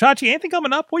as well. Chachi, anything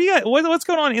coming up? What do you got? What's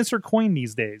going on in Insert Coin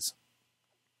these days?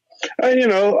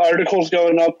 Articles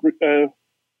going up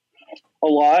a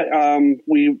lot.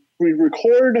 We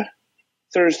record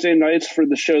Thursday nights for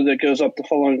the show that goes up the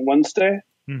following Wednesday.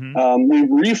 Mm-hmm. We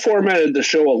reformatted the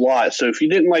show a lot. So if you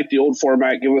didn't like the old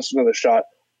format, give us another shot.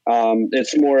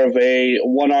 It's more of a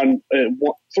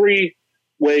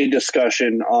three-way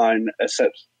discussion on a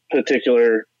set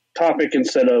particular topic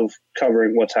instead of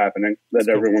covering what's happening that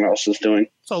everyone else is doing.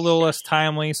 So a little less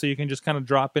timely, so you can just kind of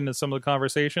drop into some of the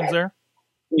conversations there?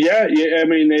 Yeah. I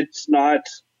mean, it's not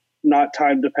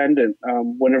time dependent.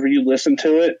 Whenever you listen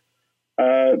to it,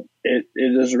 it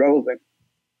is relevant.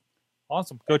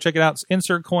 Awesome. Go check it out.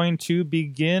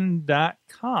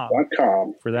 InsertCoin2Begin.com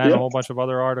for that and a whole bunch of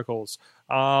other articles.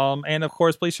 And, of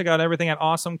course, please check out everything at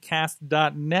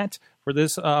awesomecast.net for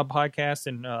this podcast,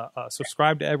 and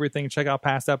subscribe to everything. Check out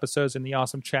past episodes in the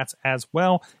Awesome Chats as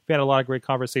well. We've had a lot of great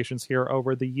conversations here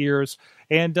over the years.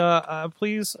 And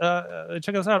please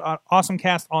check us out on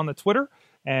AwesomeCast on the Twitter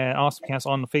and AwesomeCast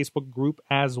on the Facebook group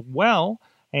as well.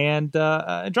 And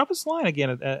drop us a line again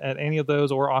at any of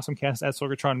those, or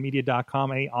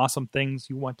awesomecast@sorgatronmedia.com. Any awesome things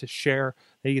you want to share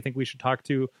that you think we should talk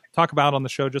about on the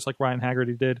show, just like Ryan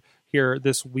Haggerty did here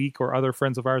this week, or other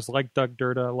friends of ours like Doug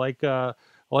Durda, like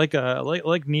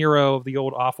Nero of the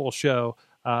Old Awful Show,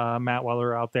 Matt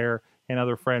Weller out there, and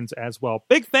other friends as well.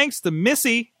 Big thanks to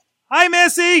Missy. Hi,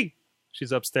 Missy.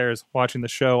 She's upstairs watching the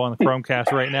show on the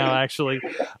Chromecast right now, actually.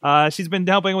 She's been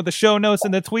helping with the show notes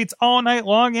and the tweets all night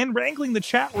long and wrangling the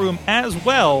chat room as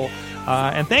well.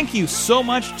 And thank you so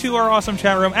much to our awesome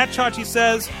chat room at Chachi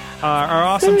Says, our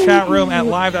awesome chat room at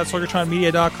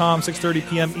live.sorgatronmedia.com, 6:30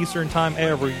 p.m. Eastern Time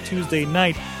every Tuesday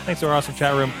night. Thanks to our awesome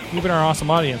chat room. You've been our awesome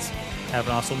audience. Have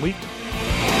an awesome week.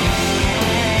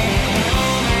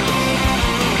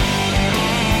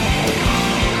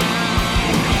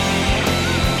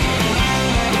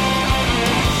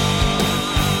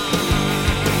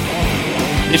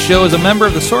 This show is a member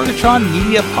of the Sorgatron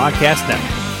Media Podcast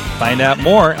Network. Find out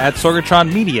more at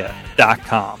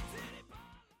sorgatronmedia.com.